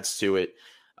minutes adds to it.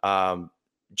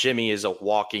 Jimmy is a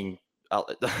walking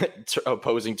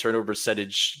opposing turnover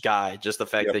percentage guy. Just the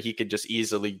fact that he could just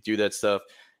easily do that stuff,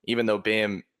 even though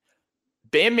Bam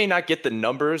may not get the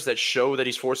numbers that show that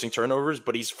he's forcing turnovers,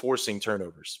 but he's forcing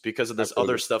turnovers because of this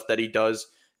other stuff that he does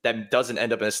that doesn't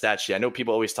end up in a stat sheet. I know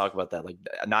people always talk about that, like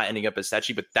not ending up in a stat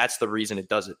sheet, but that's the reason it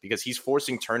does it, because he's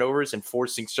forcing turnovers and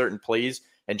forcing certain plays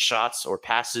and shots or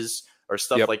passes or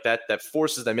stuff like that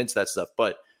forces them into that stuff.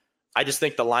 But I just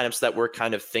think the lineups that we're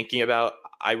kind of thinking about,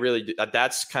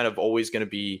 that's kind of always going to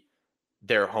be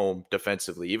their home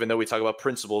defensively. Even though we talk about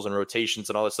principles and rotations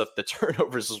and all that stuff, the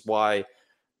turnovers is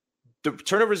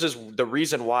the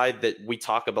reason why that we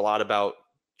talk a lot about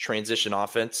transition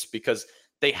offense, because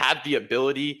they have the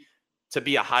ability to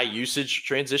be a high usage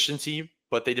transition team,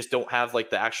 but they just don't have like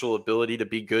the actual ability to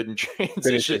be good in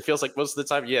transition. It feels like most of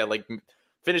the time, like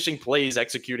finishing plays,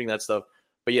 executing that stuff.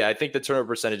 But yeah, I think the turnover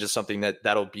percentage is something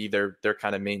that'll be their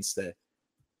kind of mainstay.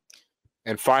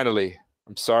 And finally,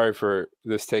 I'm sorry for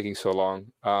this taking so long.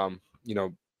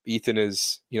 Ethan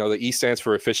is, the E stands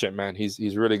for efficient, man.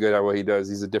 He's really good at what he does.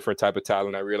 He's a different type of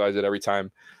talent. I realize it every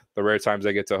time, the rare times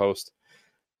I get to host.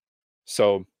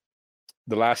 So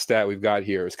the last stat we've got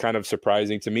here is kind of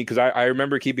surprising to me, because I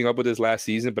remember keeping up with this last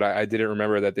season, but I didn't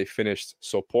remember that they finished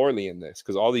so poorly in this,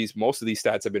 because most of these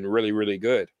stats have been really, really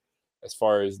good as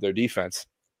far as their defense.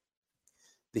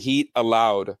 The Heat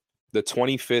allowed the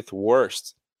 25th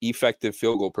worst effective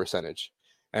field goal percentage.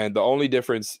 And the only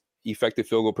difference effective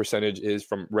field goal percentage is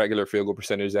from regular field goal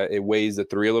percentage, that it weighs the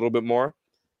three a little bit more.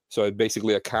 So it's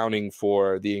basically accounting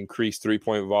for the increased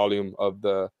 3-point volume of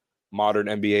the modern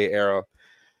NBA era.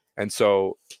 And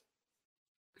so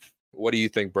what do you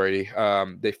think, Brady?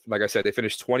 Like I said, they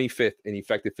finished 25th in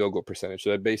effective field goal percentage.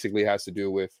 So that basically has to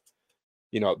do with,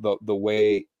 the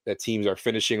way that teams are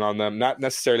finishing on them, not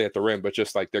necessarily at the rim, but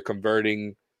just like they're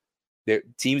converting.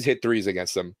 Teams hit threes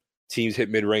against them. Teams hit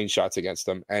mid-range shots against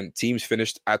them, and teams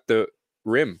finished at the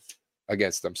rim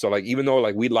against them. So like, even though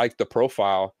like we liked the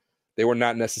profile, they were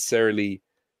not necessarily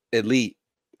elite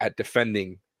at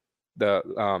defending the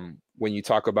when you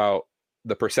talk about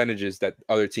the percentages that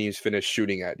other teams finish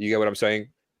shooting at. You get what I'm saying?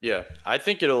 Yeah. I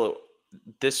think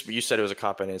you said it was a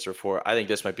cop-out answer for. I think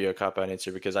this might be a cop-out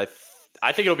answer, because I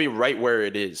think it'll be right where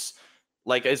it is.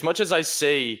 Like, as much as I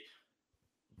say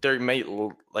they may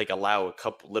like allow a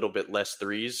little bit less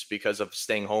threes because of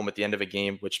staying home at the end of a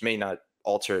game, which may not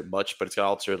alter it much, but it's going to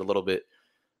alter it a little bit.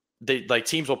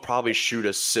 Teams will probably shoot at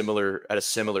a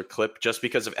similar clip, just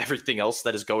because of everything else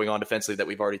that is going on defensively that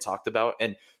we've already talked about.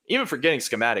 And even forgetting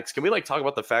schematics, can we talk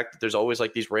about the fact that there's always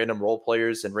these random role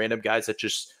players and random guys that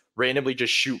just randomly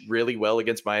just shoot really well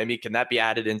against Miami? Can that be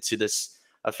added into this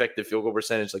effective field goal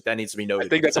percentage? That needs to be noted. I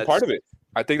think that's a part of it.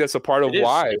 I think that's a part of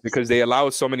why, because they allow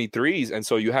so many threes. And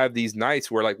so you have these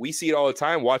nights where we see it all the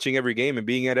time, watching every game and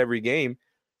being at every game.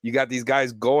 You got these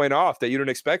guys going off that you don't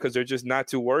expect, because they're just not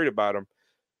too worried about them.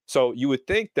 So you would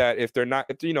think that if they're not,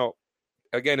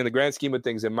 again, in the grand scheme of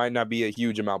things, it might not be a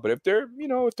huge amount, but if they're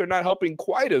not helping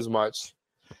quite as much,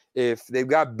 if they've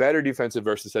got better defensive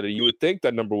versatility, you would think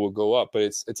that number will go up, but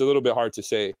it's a little bit hard to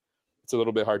say.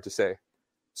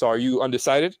 So are you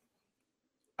undecided?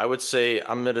 I'm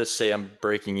going to say I'm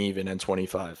breaking even in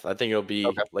 25. I think it'll be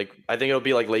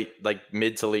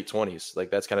mid to late 20s.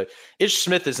 That's kind of, Ish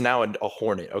Smith is now a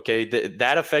Hornet. Okay.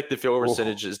 That effective field goal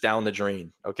percentage is down the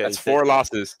drain. Okay. That's 4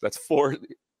 losses. That's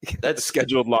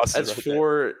scheduled losses.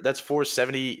 That's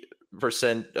 70%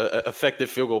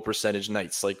 effective field goal percentage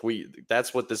nights.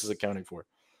 That's what this is accounting for.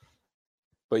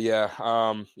 But yeah,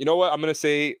 you know what? I'm going to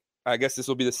say, I guess this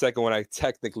will be the second one I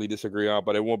technically disagree on,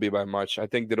 but it won't be by much. I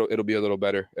think it'll be a little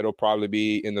better. It'll probably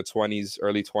be in the 20s,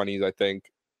 early 20s, I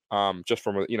think, just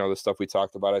from, the stuff we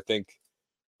talked about.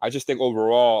 I just think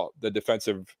overall the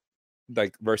defensive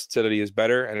versatility is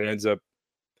better, and it ends up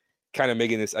kind of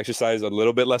making this exercise a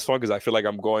little bit less fun, because I feel like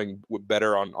I'm going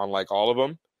better on all of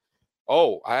them.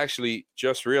 Oh, I actually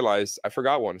just realized I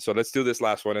forgot one. So let's do this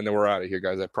last one, and then we're out of here,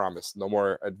 guys. I promise. No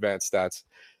more advanced stats.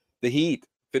 The Heat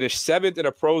finished 7th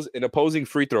in opposing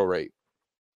free throw rate.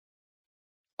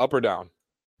 Up or down?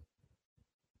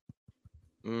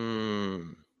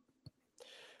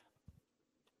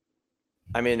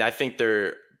 I mean, I think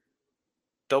they'll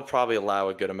probably allow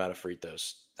a good amount of free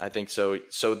throws. I think so.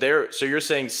 So you're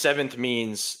saying 7th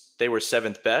means they were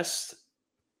 7th best?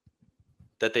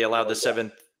 That they allowed the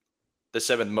seventh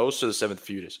most or the 7th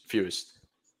fewest?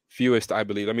 Fewest, I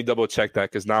believe. Let me double check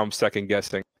that because now I'm second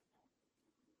guessing.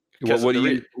 What do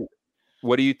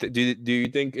you do you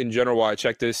think in general, while I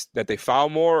check this, that they foul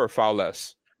more or foul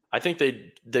less? I think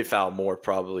they foul more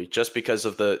probably just because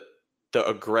of the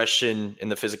aggression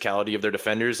and the physicality of their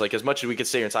defenders. Like, as much as we could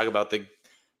sit here and talk about the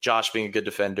Josh being a good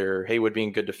defender, Haywood being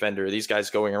a good defender, these guys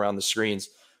going around the screens,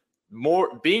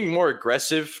 being more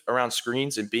aggressive around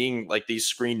screens and being like these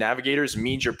screen navigators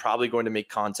means you're probably going to make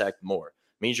contact more.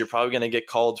 Means you're probably going to get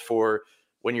called for,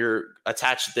 when you're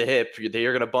attached to the hip,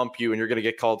 they're going to bump you and you're going to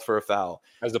get called for a foul.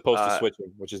 As opposed to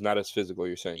switching, which is not as physical,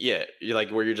 you're saying. Yeah, you're like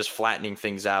where you're just flattening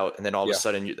things out, and then all of a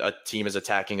sudden a team is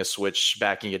attacking a switch,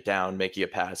 backing it down, making a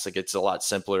pass. Like, it's a lot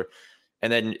simpler.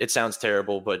 And then it sounds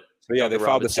terrible, but... So yeah, they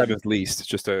fouled the 7th least,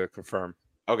 just to confirm.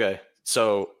 Okay,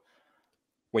 so...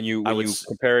 When you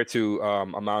compare it to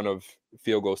amount of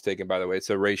field goals taken, by the way, it's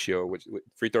a ratio. Which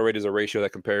free throw rate is a ratio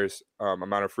that compares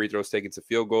amount of free throws taken to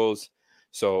field goals.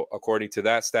 So according to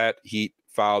that stat, Heat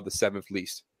fouled the 7th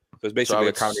least. So it's basically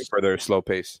accounting for their slow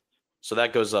pace. So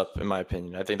that goes up, in my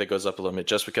opinion. I think that goes up a little bit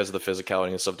just because of the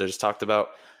physicality and stuff they just talked about.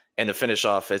 And to finish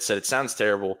off, it sounds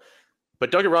terrible, but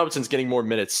Duncan Robinson's getting more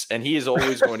minutes, and he is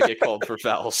always going to get called for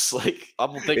fouls. Like,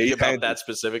 I'm thinking about that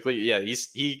specifically. Yeah, he's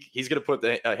going to put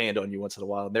a hand on you once in a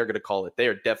while, and they're going to call it.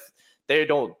 They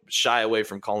don't shy away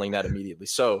from calling that immediately.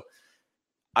 So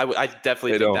I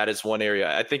definitely think that is one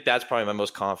area. I think that's probably my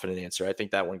most confident answer. I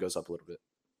think that one goes up a little bit.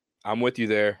 I'm with you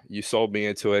there. You sold me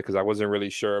into it because I wasn't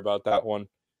really sure about that one,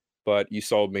 but you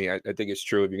sold me. I think it's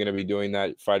true. If you're going to be doing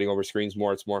that, fighting over screens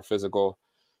more, it's more physical.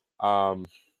 I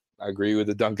agree with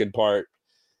the Duncan part.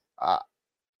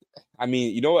 I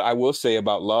mean, you know what I will say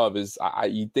about Love is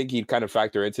you think he'd kind of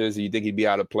factor into this. You think he'd be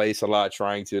out of place a lot,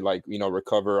 trying to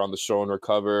recover on the show and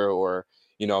recover, or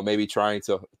maybe trying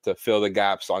to fill the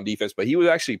gaps on defense. But he was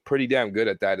actually pretty damn good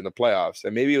at that in the playoffs.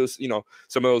 And maybe it was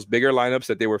some of those bigger lineups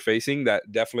that they were facing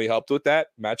that definitely helped with that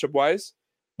matchup wise.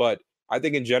 But I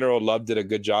think in general, Love did a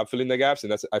good job filling the gaps,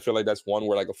 and I feel like that's one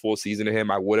where, like, a full season of him,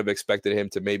 I would have expected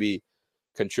him to maybe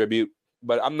contribute.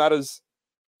 But I'm not as.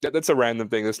 That's a random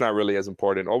thing. That's not really as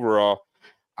important. Overall,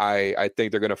 I think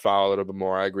they're going to foul a little bit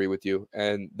more. I agree with you.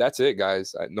 And that's it,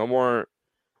 guys. No more.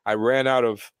 I ran out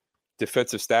of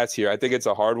defensive stats here. I think it's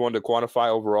a hard one to quantify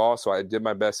overall, so I did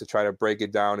my best to try to break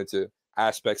it down into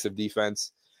aspects of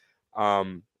defense.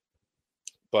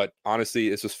 But honestly,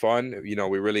 this was fun. We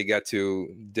really get to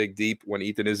dig deep when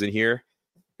Ethan isn't here.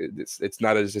 It's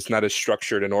not as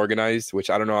structured and organized,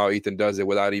 which I don't know how Ethan does it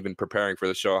without even preparing for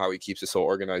the show, how he keeps it so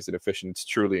organized and efficient. It's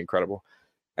truly incredible.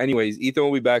 Anyways, Ethan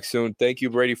will be back soon. Thank you,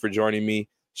 Brady, for joining me.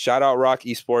 Shout out Rock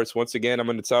Esports. Once again, I'm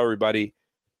going to tell everybody,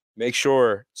 make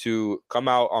sure to come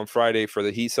out on Friday for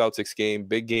the Heat Celtics game.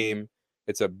 Big game.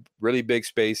 It's a really big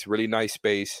space, really nice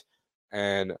space.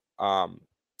 And come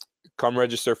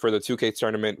register for the 2K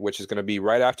tournament, which is going to be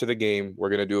right after the game. I'm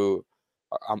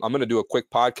going to do a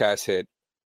quick podcast hit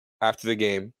after the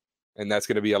game, and that's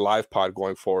going to be a live pod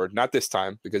going forward. Not this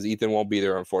time because Ethan won't be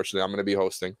there, unfortunately. I'm going to be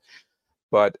hosting.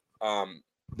 But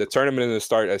the tournament is going to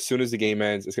start as soon as the game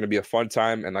ends. It's going to be a fun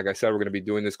time, and like I said, we're going to be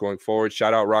doing this going forward.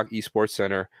 Shout out Rock Esports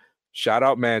Center. Shout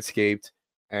out Manscaped.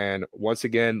 And once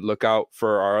again, look out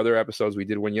for our other episodes. We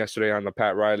did one yesterday on the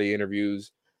Pat Riley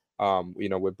interviews,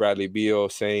 with Bradley Beal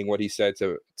saying what he said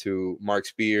to Mark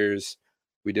Spears.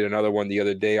 We did another one the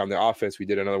other day on the offense. We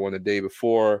did another one the day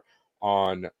before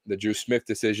on the Drew Smith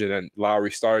decision and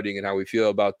Lowry starting and how we feel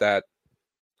about that.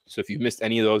 So if you missed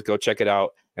any of those, go check it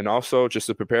out. And also, just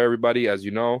to prepare everybody, as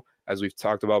you know, as we've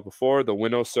talked about before, the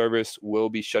Windows service will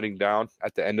be shutting down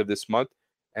at the end of this month.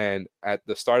 And at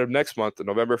the start of next month,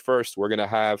 November 1st, we're going to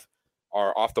have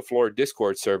our Off the Floor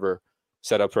Discord server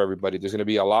set up for everybody. There's going to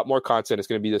be a lot more content. It's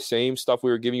going to be the same stuff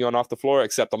we were giving you on Off the Floor,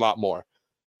 except a lot more.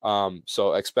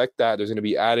 So expect that. There's going to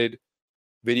be added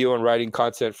video and writing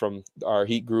content from our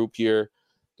Heat group here.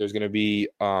 There's going to be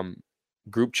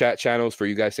group chat channels for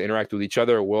you guys to interact with each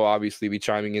other. We'll obviously be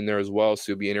chiming in there as well,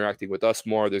 so you'll be interacting with us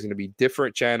more. There's going to be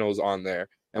different channels on there,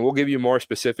 and we'll give you more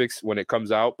specifics when it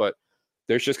comes out, but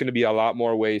there's just going to be a lot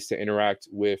more ways to interact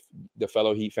with the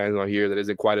fellow Heat fans on here that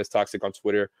isn't quite as toxic on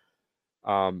Twitter.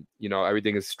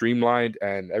 Everything is streamlined,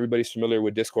 and everybody's familiar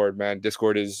with Discord, man.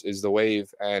 Discord is the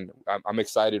wave, and I'm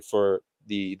excited for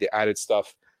the added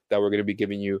stuff that we're going to be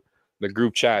giving you, the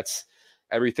group chats.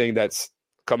 everything that's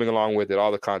coming along with it,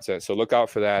 all the content. So look out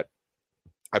for that.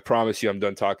 I promise you I'm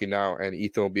done talking now, and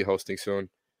Ethan will be hosting soon.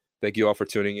 Thank you all for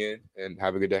tuning in, and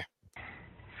have a good day.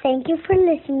 Thank you for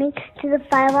listening to the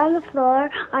Five on the Floor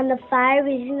on the Five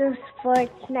Regional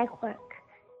Sports Network.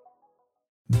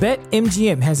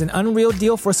 BetMGM has an unreal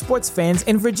deal for sports fans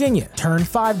in Virginia. Turn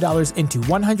 $5 into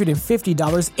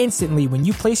 $150 instantly when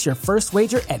you place your first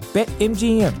wager at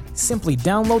BetMGM. Simply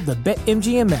download the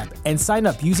BetMGM app and sign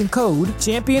up using code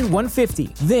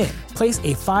Champion150. Then, place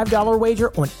a $5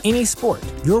 wager on any sport.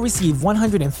 You'll receive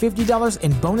 $150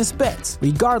 in bonus bets,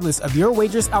 regardless of your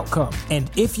wager's outcome. And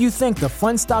if you think the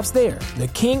fun stops there, the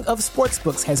king of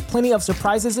sportsbooks has plenty of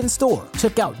surprises in store.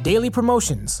 Check out daily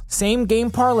promotions,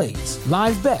 same-game parlays,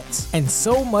 live bets, and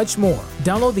so much more.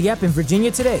 Download the app in Virginia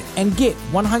today and get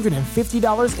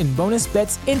 $150 in bonus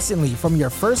bets instantly from your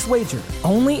first wager.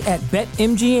 Only at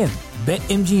BetMGM.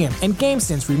 BetMGM and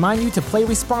GameSense remind you to play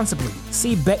responsibly.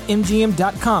 See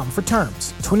BetMGM.com for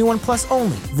terms. 21 plus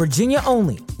only. Virginia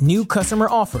only. New customer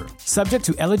offer. Subject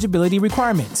to eligibility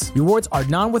requirements. Rewards are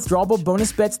non-withdrawable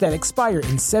bonus bets that expire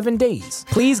in 7 days.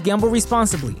 Please gamble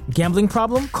responsibly. Gambling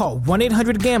problem? Call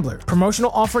 1-800-GAMBLER.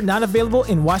 Promotional offer not available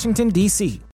in Washington, D.C.